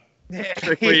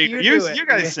trick where you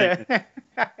guys sing.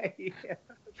 Yeah.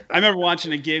 I remember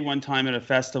watching a gig one time at a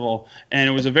festival, and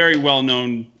it was a very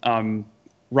well-known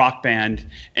rock band,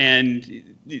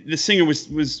 and the singer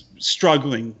was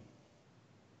struggling,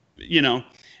 you know,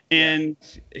 and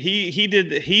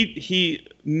he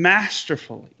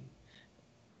masterfully,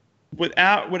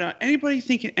 without anybody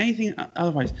thinking anything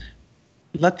otherwise,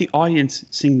 let the audience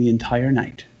sing the entire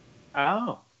night.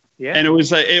 Oh, yeah. And it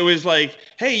was like,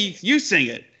 hey, you sing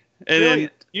it, and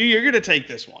Brilliant. Then you're going to take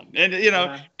this one. And, you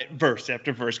know, verse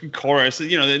after verse, chorus,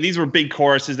 you know, these were big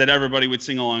choruses that everybody would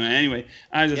sing along. Anyway,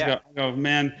 I just go,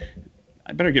 man,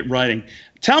 I better get writing.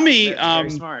 Tell me. Very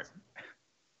smart.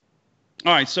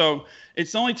 All right. So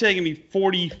it's only taken me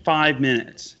 45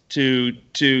 minutes to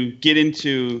get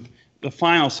into the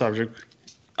final subject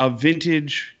of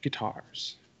vintage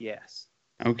guitars. Yes.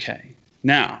 Okay.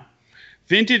 Now,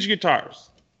 vintage guitars.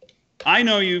 I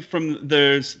know you from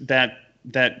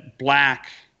that black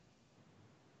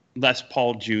Les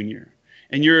Paul Jr.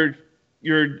 and you're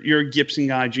a Gibson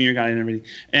guy, junior guy, and everything.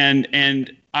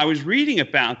 And I was reading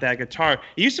about that guitar.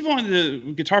 It used to belong to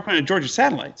the guitar plant at Georgia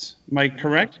Satellites. Am I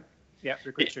correct? Yeah,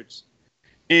 Rick Richards.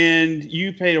 And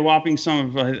you paid a whopping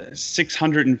sum of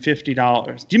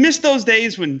 $650. Do you miss those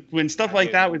days when stuff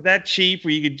like that was that cheap,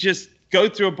 where you could just go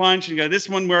through a bunch and go, this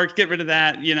one works, get rid of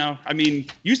that? You know, I mean,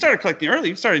 you started collecting early.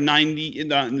 You started in the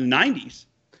 90s.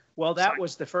 Well, that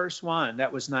was the first one.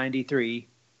 That was 93.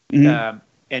 Mm-hmm.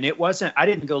 And it wasn't, I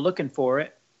didn't go looking for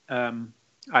it.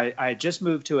 I just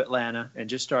moved to Atlanta and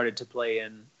just started to play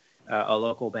in a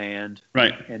local band.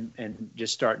 Right. And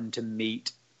just starting to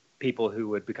meet people who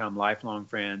would become lifelong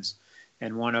friends.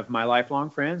 And one of my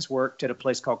lifelong friends worked at a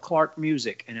place called Clark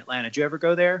Music in Atlanta. Did you ever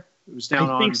go there? It was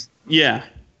down on. Yeah.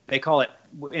 They call it,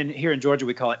 here in Georgia,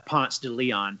 we call it Ponce de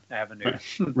Leon Avenue.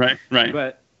 Right.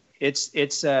 But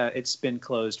it's been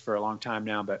closed for a long time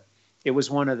now, but it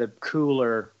was one of the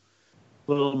cooler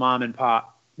little mom and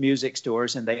pop music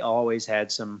stores, and they always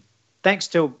had some, thanks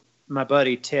to my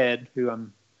buddy Ted, who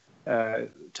I'm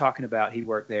talking about. He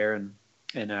worked there,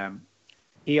 and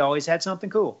he always had something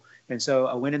cool. And so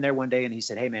I went in there one day and he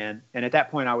said, hey man, and at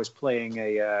that point I was playing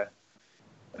a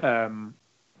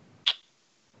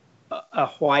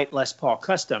white Les Paul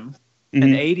Custom, an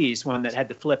 80s one that had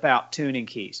the flip out tuning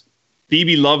keys.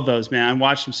 BB loved those, man. I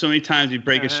watched him so many times. He'd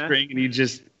break a string and he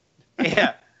just,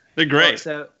 yeah, they're great. Well,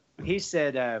 so he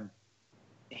said,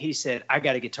 I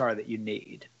got a guitar that you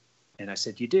need. And I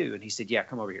said, you do? And he said, yeah,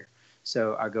 come over here.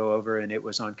 So I go over, and it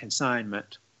was on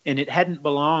consignment, and it hadn't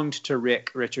belonged to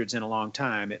Rick Richards in a long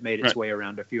time. It made its way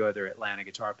around a few other Atlanta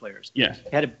guitar players. Yeah.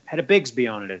 It had a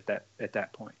Bigsby on it at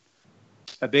that point.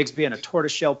 A Bigsby and a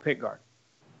tortoiseshell pickguard.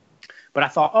 But I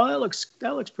thought, oh, that looks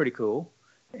pretty cool.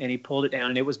 And he pulled it down,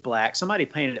 and it was black. Somebody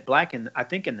painted it black I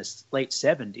think in the late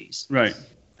 70s. Right.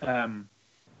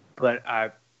 But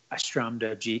I strummed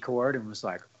a G chord and was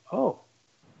like, oh,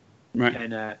 Right.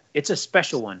 And it's a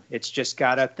special one. It's just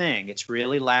got a thing. It's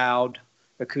really loud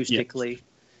acoustically.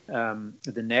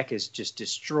 The neck is just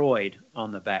destroyed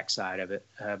on the backside of it,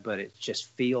 but it just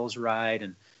feels right.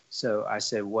 And so I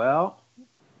said, well,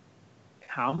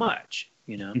 how much?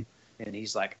 You know? And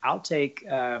he's like, I'll take,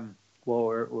 well,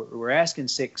 we're asking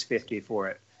 $650 for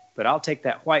it, but I'll take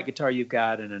that white guitar you've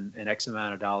got and an X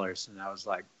amount of dollars. And I was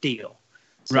like, deal.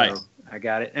 So right. I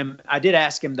got it. And I did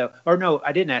ask him though, or no,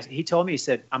 I didn't ask. He told me, he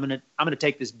said, I'm going to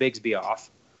take this Bigsby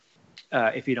off,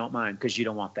 if you don't mind, because you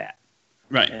don't want that.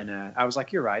 Right. And I was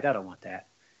like, you're right. I don't want that.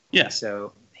 Yeah. And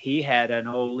so he had an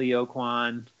old Leo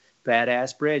Kwan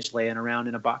badass bridge laying around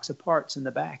in a box of parts in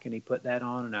the back, and he put that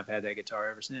on, and I've had that guitar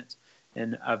ever since.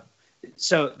 And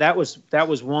so that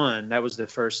was one. That was the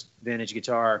first vintage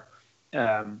guitar.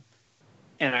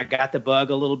 And I got the bug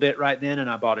a little bit right then, and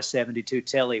I bought a 72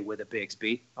 Telly with a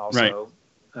Bigsby, also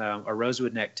a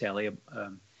rosewood neck Telly,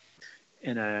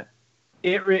 and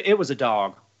it was a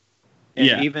dog.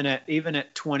 And even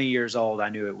at 20 years old, I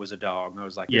knew it was a dog. And I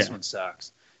was like, this one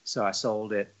sucks. So I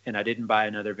sold it, and I didn't buy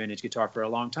another vintage guitar for a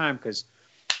long time because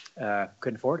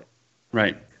couldn't afford it.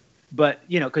 Right. But,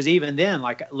 you know, because even then,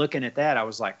 like looking at that, I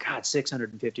was like, God,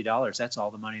 $650. That's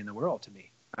all the money in the world to me.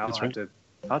 I'll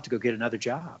have to go get another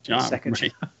job. Second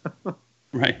right. job.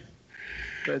 Right.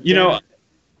 But you know.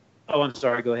 Oh, I'm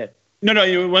sorry. Go ahead. No.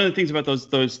 You know, one of the things about those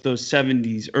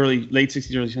 70s, late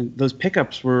 60s, early 70s, those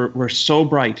pickups were so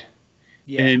bright.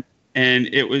 Yeah. And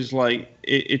it was like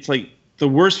it's like the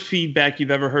worst feedback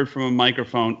you've ever heard from a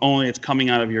microphone. Only it's coming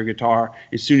out of your guitar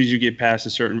as soon as you get past a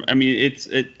certain. I mean, it's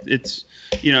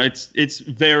you know it's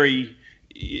very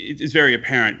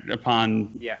apparent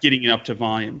upon getting it up to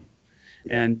volume.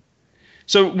 Yeah. And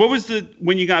so, what was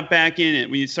when you got back in it,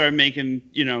 when you started making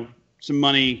some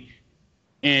money,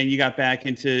 and you got back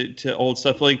into old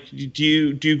stuff? Like, do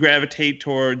you gravitate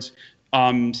towards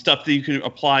stuff that you can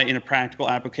apply in a practical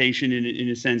application in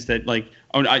a sense that like,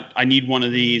 oh, I need one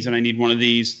of these and I need one of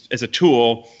these as a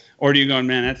tool, or do you go,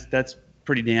 man, that's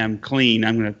pretty damn clean,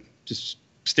 I'm gonna just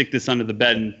stick this under the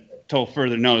bed until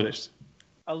further notice?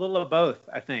 A little of both,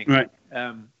 I think. Right.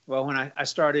 Well, when I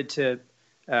started to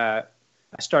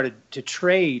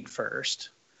trade first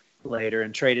later,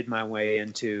 and traded my way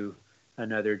into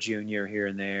another Junior here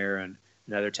and there and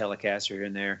another Telecaster here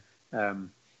and there, and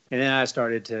then I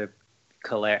started to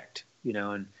collect,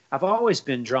 and I've always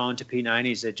been drawn to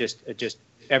P90s. It just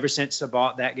ever since I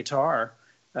bought that guitar,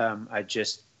 I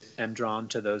just am drawn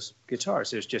to those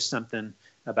guitars. There's just something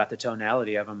about the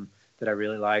tonality of them that I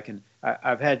really like. And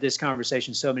I've had this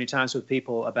conversation so many times with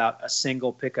people about a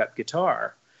single pickup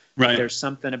guitar. Right. There's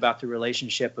something about the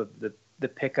relationship of the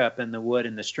pickup and the wood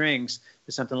and the strings.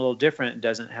 There's something a little different. It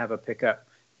doesn't have a pickup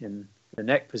in the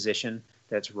neck position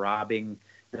that's robbing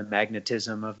the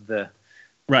magnetism of the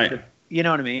right. You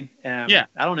know what I mean? I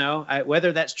don't know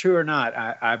whether that's true or not.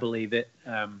 I believe it.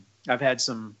 I've had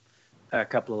a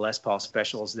couple of Les Paul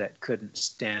specials that couldn't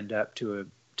stand up to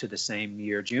the same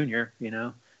year Junior.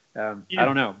 I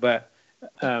don't know, but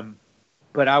I've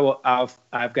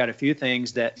got a few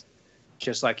things that,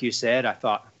 just like you said, I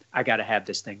thought I got to have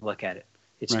this thing. Look at it.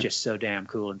 It's just so damn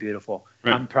cool and beautiful.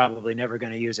 Right. I'm probably never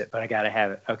going to use it, but I got to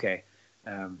have it. Okay.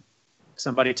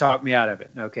 Somebody talked me out of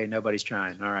it. Okay. Nobody's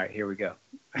trying. All right, here we go.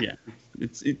 Yeah.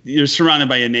 You're surrounded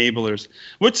by enablers.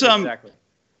 What's exactly.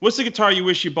 What's the guitar you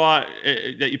wish you bought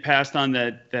that you passed on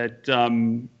that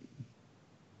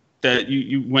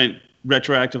you went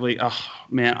retroactively? Oh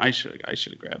man, I should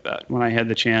have grabbed that when I had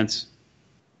the chance.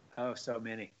 Oh, so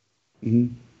many.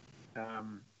 Mm-hmm.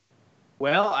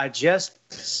 Well, I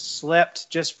just slept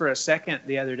just for a second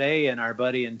the other day, and our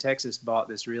buddy in Texas bought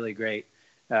this really great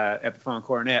Epiphone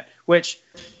cornet, which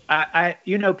I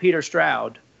Peter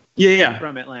Stroud. Yeah.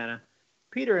 From Atlanta.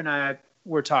 Peter and I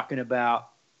were talking about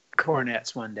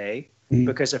cornets one day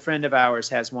because a friend of ours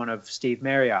has one of Steve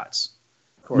Marriott's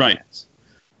cornets.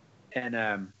 Right.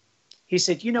 And he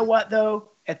said, you know what, though?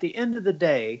 At the end of the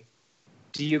day,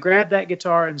 do you grab that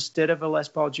guitar instead of a Les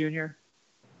Paul Jr.?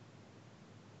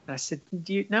 I said,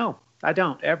 no, I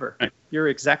don't ever. Right. You're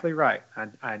exactly right.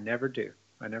 I never do.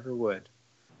 I never would.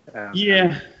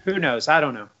 Who knows? I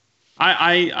don't know.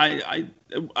 I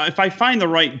if I find the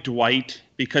right Dwight,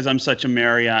 because I'm such a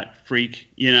Marriott freak,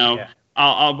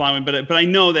 I'll buy one. But I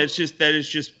know that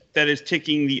is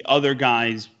ticking the other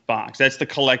guy's box. That's the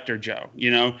collector Joe.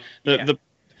 The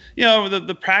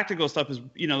practical stuff is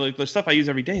like the stuff I use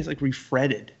every day is like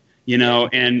refretted,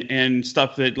 and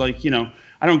stuff that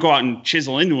I don't go out and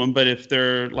chisel into them. But if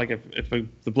they're like if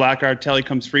the Blackguard Telly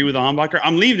comes free with a humbucker,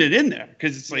 I'm leaving it in there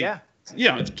because it's like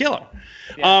it's killer.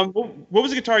 Yeah. What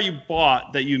was the guitar you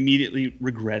bought that you immediately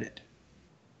regretted?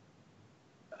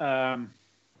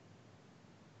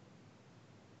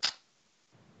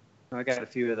 I got a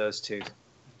few of those too.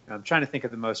 I'm trying to think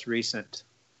of the most recent.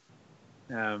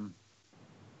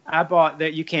 I bought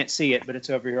that. You can't see it, but it's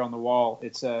over here on the wall.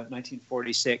 It's a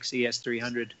 1946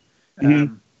 ES300.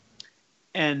 Mm-hmm.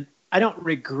 And I don't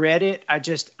regret it.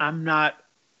 I'm not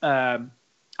a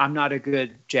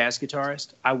good jazz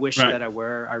guitarist. I wish that I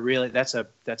were. I really, that's a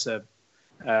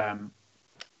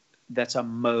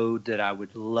mode that I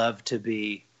would love to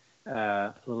be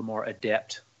a little more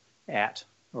adept at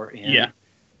or in. Yeah.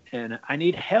 And I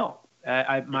need help.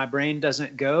 My brain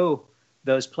doesn't go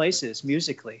those places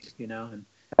musically, you know. And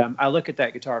I look at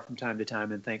that guitar from time to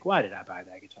time and think, why did I buy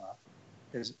that guitar?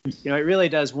 Because, you know, it really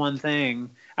does one thing.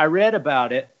 I read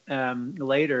about it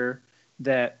later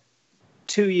that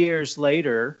 2 years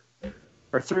later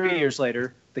or 3 years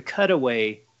later, the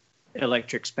Cutaway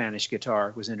electric Spanish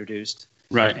guitar was introduced.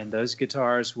 Right. And those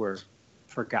guitars were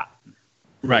forgotten.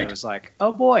 Right. It was like,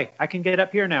 oh boy, I can get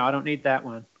up here now. I don't need that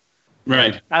one.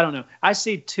 Right. I don't know. I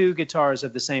see two guitars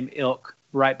of the same ilk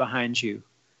right behind you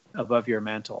above your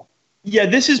mantle. Yeah,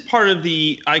 this is part of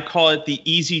I call it the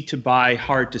easy to buy,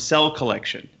 hard to sell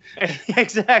collection.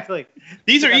 Exactly.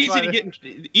 These are easy to get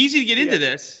into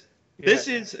this. Yeah. This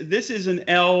is an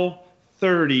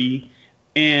L30,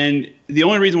 and the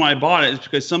only reason why I bought it is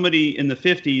because somebody in the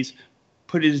 50s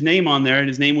put his name on there, and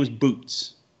his name was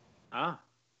Boots. Ah.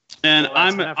 And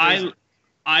well,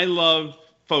 I love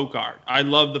folk art. I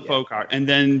love the folk art. And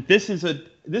then this is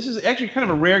actually kind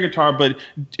of a rare guitar, but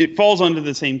it falls under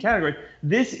the same category.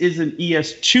 This is an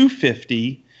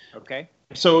ES250. Okay.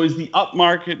 So is the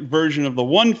upmarket version of the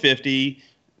 150.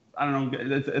 I don't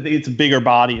know. I think it's a bigger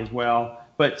body as well.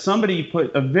 But somebody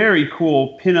put a very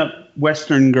cool pinup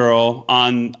Western girl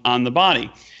on the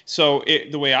body. So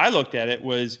the way I looked at it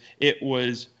was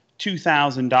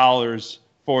 $2,000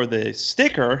 for the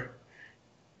sticker,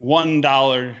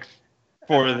 $1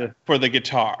 for the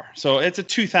guitar. So it's a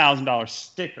 $2,000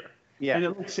 sticker.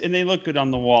 Yeah. And they look good on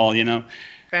the wall, you know.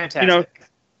 Fantastic. You know,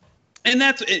 and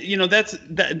that's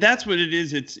what it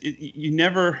is. You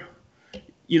never,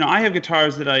 you know, I have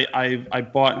guitars that I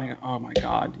bought and I go, oh my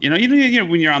God. You know,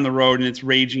 when you're on the road and it's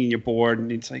raging and you're bored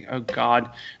and it's like, oh God.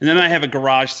 And then I have a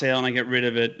garage sale and I get rid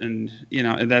of it, and you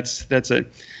know, and that's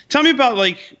it. Tell me about,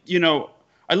 like, you know,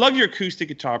 I love your acoustic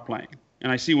guitar playing,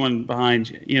 and I see one behind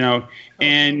you, you know,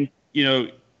 and you know,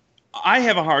 I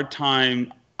have a hard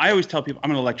time. I always tell people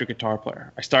I'm an electric guitar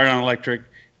player. I started on electric,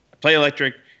 I play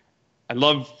electric. I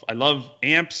love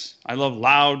amps. I love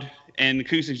loud, and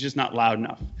acoustic's just not loud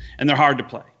enough, and they're hard to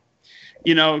play.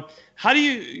 You know,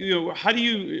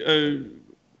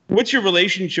 what's your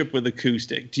relationship with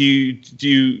acoustic? Do you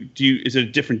is it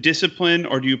a different discipline,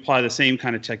 or do you apply the same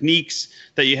kind of techniques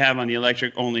that you have on the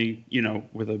electric, only, you know,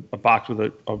 with a box with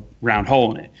a round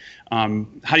hole in it?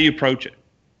 How do you approach it?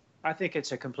 I think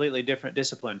it's a completely different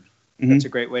discipline. Mm-hmm. That's a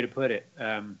great way to put it.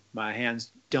 My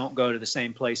hands don't go to the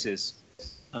same places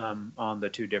on the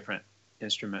two different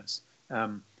instruments.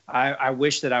 I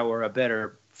wish that I were a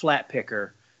better flat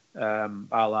picker, a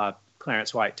la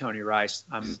Clarence White, Tony Rice.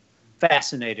 I'm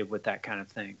fascinated with that kind of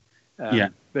thing.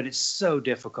 But it's so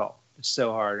difficult. It's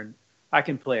so hard. And I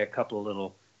can play a couple of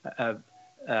little, I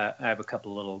have a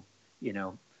couple of little, you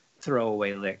know,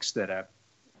 throwaway licks that I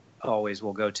always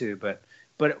will go to. But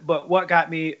what got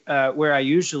me where I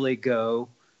usually go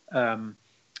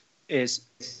is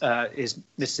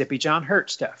Mississippi John Hurt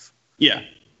stuff. Yeah.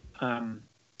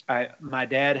 My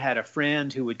dad had a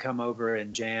friend who would come over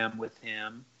and jam with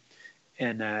him,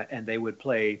 and they would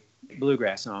play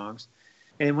bluegrass songs.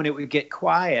 And when it would get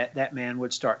quiet, that man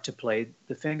would start to play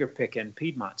the finger picking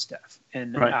Piedmont stuff,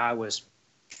 and I was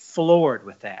floored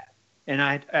with that. And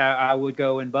I would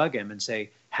go and bug him and say,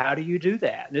 "How do you do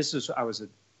that?" And I was a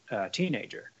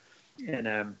teenager,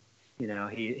 and you know,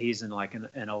 he's in like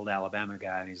an old Alabama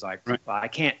guy, and he's like, "Well, I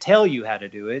can't tell you how to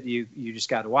do it. You just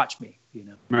got to watch me," you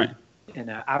know. Right.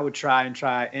 And I would try,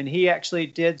 and he actually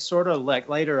did sort of like,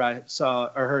 later I saw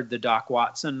or heard the Doc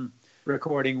Watson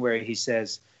recording where he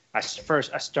says, I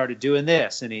started doing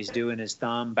this, and he's doing his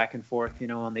thumb back and forth, you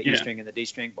know, on the E string and the D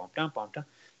string, bum dum bum dum,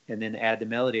 and then add the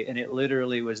melody, and it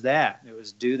literally was that. It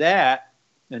was do that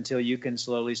until you can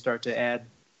slowly start to add,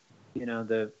 you know,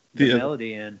 the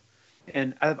melody in.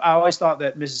 And I always thought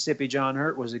that Mississippi John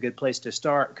Hurt was a good place to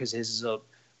start because his is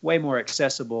way more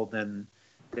accessible than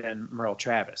Merle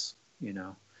Travis, you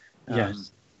know.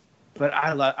 Yes. But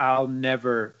I'll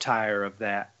never tire of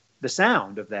that. The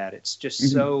sound of that. It's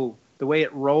just so, the way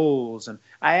it rolls. And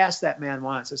I asked that man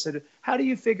once, I said, how do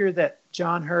you figure that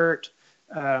John Hurt,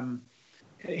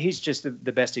 he's just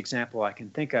the best example I can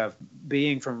think of,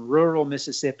 being from rural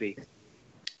Mississippi.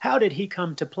 How did he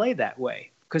come to play that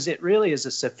way? Because it really is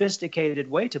a sophisticated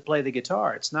way to play the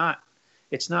guitar. It's not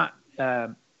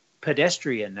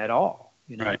pedestrian at all,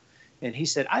 you know. Right. And he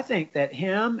said, I think that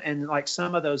him and like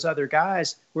some of those other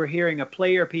guys were hearing a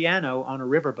player piano on a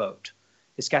riverboat.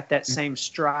 It's got that same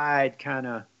stride kind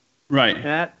of.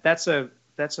 Right. That's a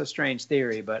strange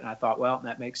theory, but I thought, well,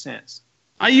 that makes sense.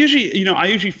 I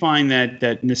usually find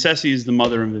that necessity is the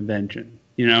mother of invention.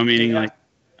 You know, meaning like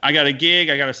I got a gig,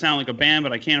 I got to sound like a band,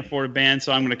 but I can't afford a band,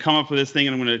 so I'm going to come up with this thing,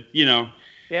 and I'm going to, you know.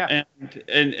 Yeah.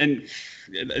 And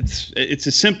it's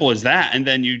as simple as that, and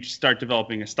then you start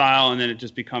developing a style, and then it's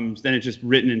just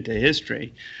written into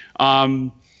history.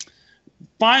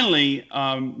 Finally,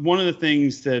 one of the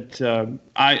things that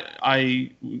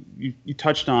you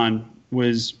touched on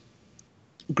was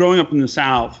growing up in the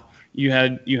South. You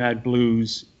had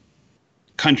blues,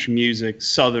 country music,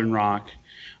 Southern rock,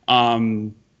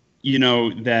 you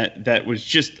know, that was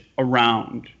just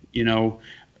around. You know,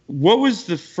 what was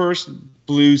the first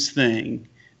blues thing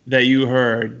that you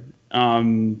heard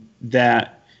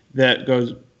that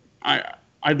goes,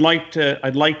 I'd like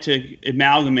to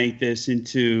amalgamate this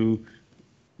into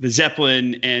the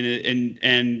Zeppelin and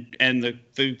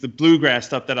the bluegrass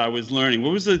stuff that I was learning?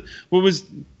 What was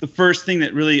the first thing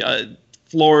that really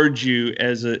floored you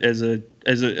as a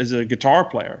guitar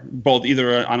player, both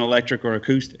either on electric or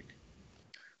acoustic?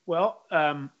 Well,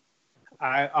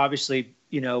 I obviously,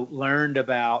 you know, learned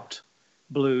about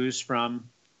blues from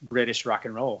British rock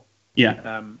and roll.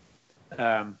 Yeah.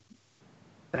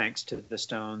 Thanks to the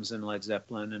Stones and Led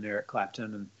Zeppelin and Eric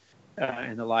Clapton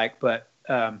and the like. But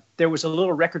there was a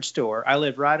little record store. I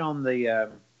lived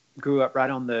grew up right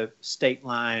on the state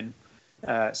line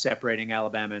separating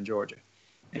Alabama and Georgia.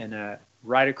 And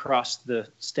right across the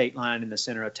state line in the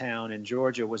center of town in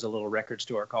Georgia was a little record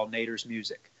store called Nader's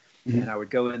Music. Mm-hmm. And I would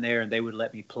go in there and they would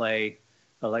let me play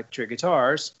electric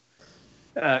guitars,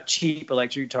 cheap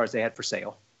electric guitars they had for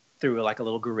sale through like a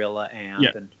little Gorilla amp.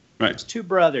 Yeah, and right. It was two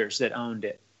brothers that owned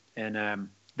it. And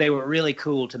they were really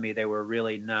cool to me. They were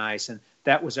really nice. And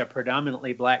that was a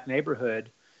predominantly black neighborhood.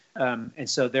 And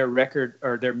so their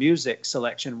music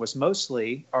selection was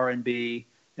mostly R&B,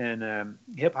 and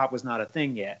hip hop was not a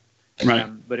thing yet. Right.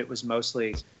 But it was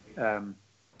mostly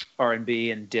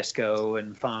R&B and disco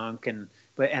and funk and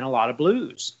a lot of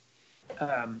blues.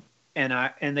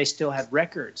 And they still had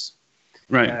records.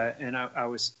 Right. And I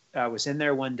was in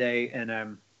there one day,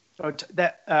 and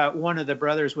one of the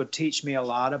brothers would teach me a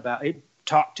lot about. He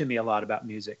talked to me a lot about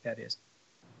music. That is,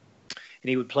 and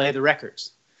he would play the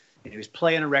records. And he was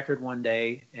playing a record one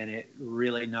day, and it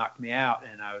really knocked me out.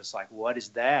 And I was like, "What is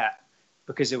that?"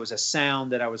 Because it was a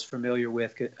sound that I was familiar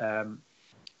with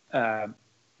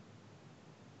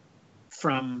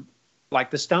from like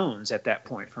the Stones at that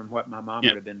point, from what my mom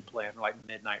would have been playing, like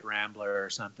Midnight Rambler or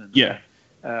something. Yeah.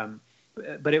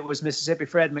 But it was Mississippi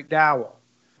Fred McDowell.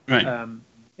 Right.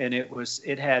 And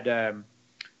it had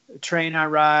Train I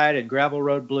Ride and Gravel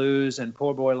Road Blues and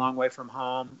Poor Boy Long Way from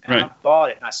Home. And right. I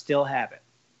bought it, and I still have it.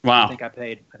 Wow. I think I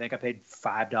paid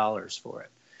 $5 for it.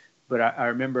 But I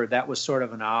remember that was sort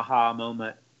of an aha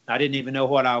moment. I didn't even know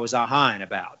what I was ahaing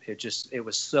about. It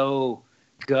was so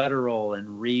guttural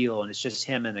and real, and it's just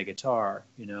him and a guitar,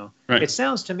 you know. Right. It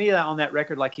sounds to me on that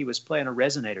record like he was playing a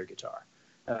resonator guitar.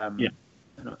 But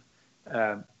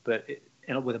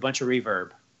with a bunch of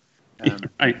reverb.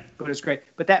 Right. But it's great.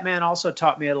 But that man also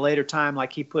taught me at a later time,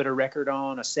 like he put a record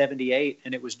on a 78,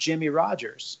 and it was Jimmy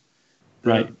Rogers.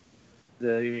 Right.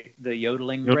 The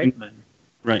yodeling brakeman.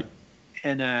 Right.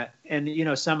 And you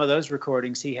know, some of those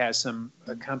recordings he has some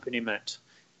accompaniment.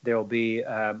 There'll be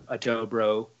a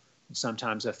dobro,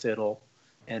 sometimes a fiddle,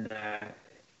 and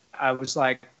I was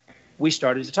like, we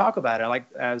started to talk about it.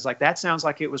 I was like, that sounds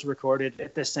like it was recorded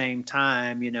at the same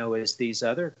time, you know, as these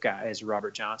other guys,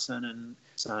 Robert Johnson and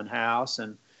Son House,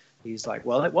 and he's like,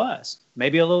 well, it was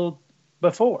maybe a little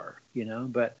before, you know,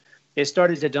 but it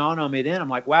started to dawn on me then. I'm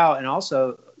like, wow, and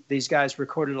also these guys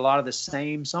recorded a lot of the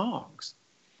same songs.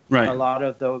 Right. A lot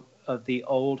of the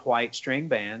old white string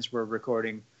bands were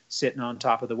recording "Sitting on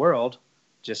Top of the World,"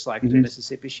 just like the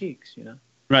Mississippi Sheiks, you know.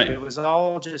 Right. It was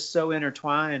all just so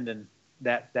intertwined, and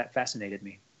that fascinated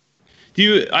me.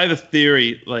 I have a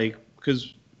theory, like,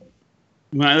 because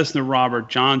when I listen to Robert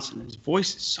Johnson, his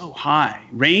voice is so high,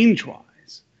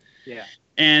 range-wise. Yeah.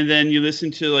 And then you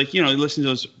listen to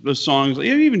those songs, like,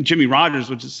 even Jimmy Rogers,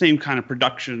 which is the same kind of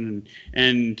production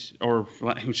or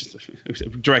it was a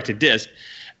directed disc.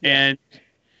 And,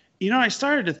 you know, I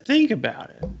started to think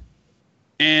about it,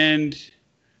 and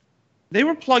they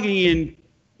were plugging in,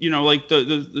 you know, like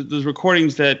the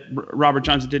recordings that Robert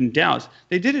Johnson did in Dallas.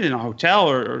 They did it in a hotel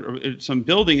or some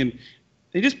building, and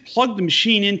they just plugged the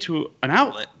machine into an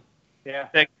outlet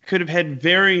that could have had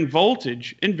varying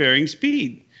voltage and varying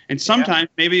speed. And sometimes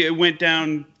maybe it went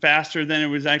down faster than it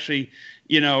was actually,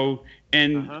 and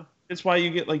that's why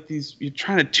you get like these, you're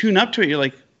trying to tune up to it. You're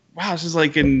like, wow, this is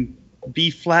like in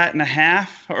B flat and a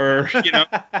half, or,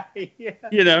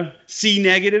 C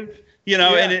negative,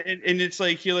 and it's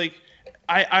like, you're like,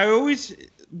 I always,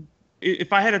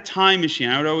 if I had a time machine,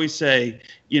 I would always say,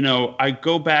 I'd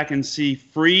go back and see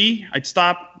Free. I'd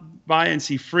stop by and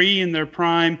see Free in their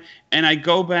prime, and I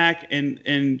go back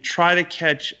and try to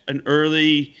catch an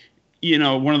early,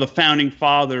 one of the founding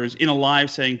fathers in a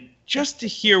live saying, just to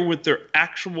hear what their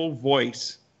actual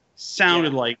voice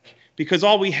sounded like, because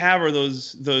all we have are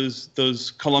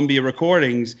those Columbia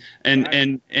recordings,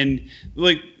 and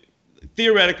like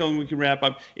theoretical, and we can wrap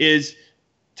up, is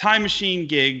time machine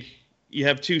gig. You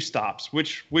have 2 stops. Where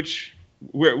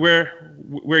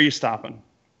are you stopping?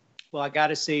 Well, I got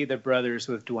to see the brothers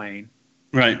with Dwayne.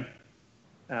 Right.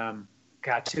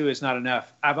 God, 2 is not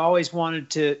enough. I've always wanted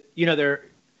to,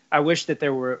 I wish that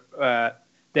there were,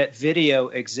 that video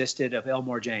existed of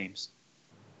Elmore James.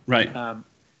 Right.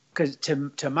 Because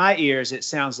to my ears, it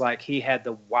sounds like he had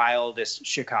the wildest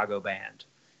Chicago band.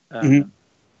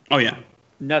 Oh yeah.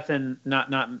 Nothing,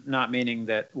 not meaning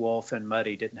that Wolf and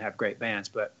Muddy didn't have great bands,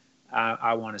 but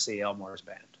I want to see Elmore's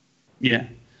band. Yeah,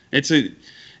 I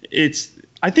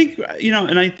think,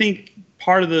 and I think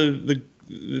part of the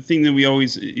thing that we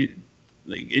always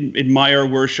admire,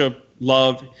 worship,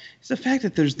 love is the fact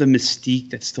that there's the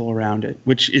mystique that's still around it,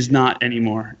 which is not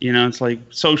anymore. It's like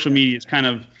social media is kind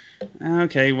of,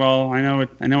 okay, well, I know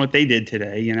what they did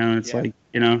today. It's like,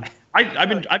 I've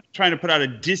been trying to put out a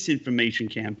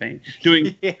disinformation campaign,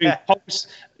 doing posts,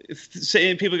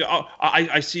 saying people go, oh,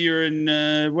 I see you're in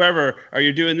wherever, or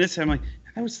you're doing this. I'm like,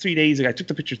 that was 3 days ago. I took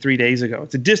the picture 3 days ago.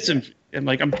 It's a distant, and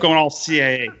like I'm going all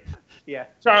CIA. Yeah,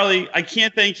 Charlie, I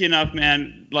can't thank you enough,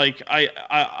 man. Like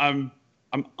I'm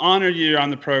honored you're on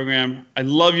the program. I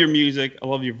love your music. I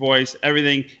love your voice,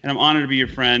 everything, and I'm honored to be your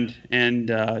friend. And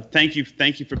thank you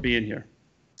for being here.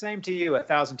 Same to you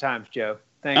 1,000 times, Joe.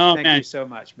 Thank you so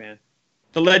much, man.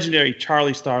 The legendary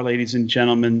Charlie Starr, ladies and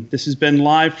gentlemen. This has been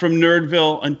live from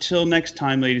Nerdville. Until next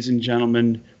time, ladies and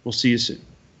gentlemen, we'll see you soon.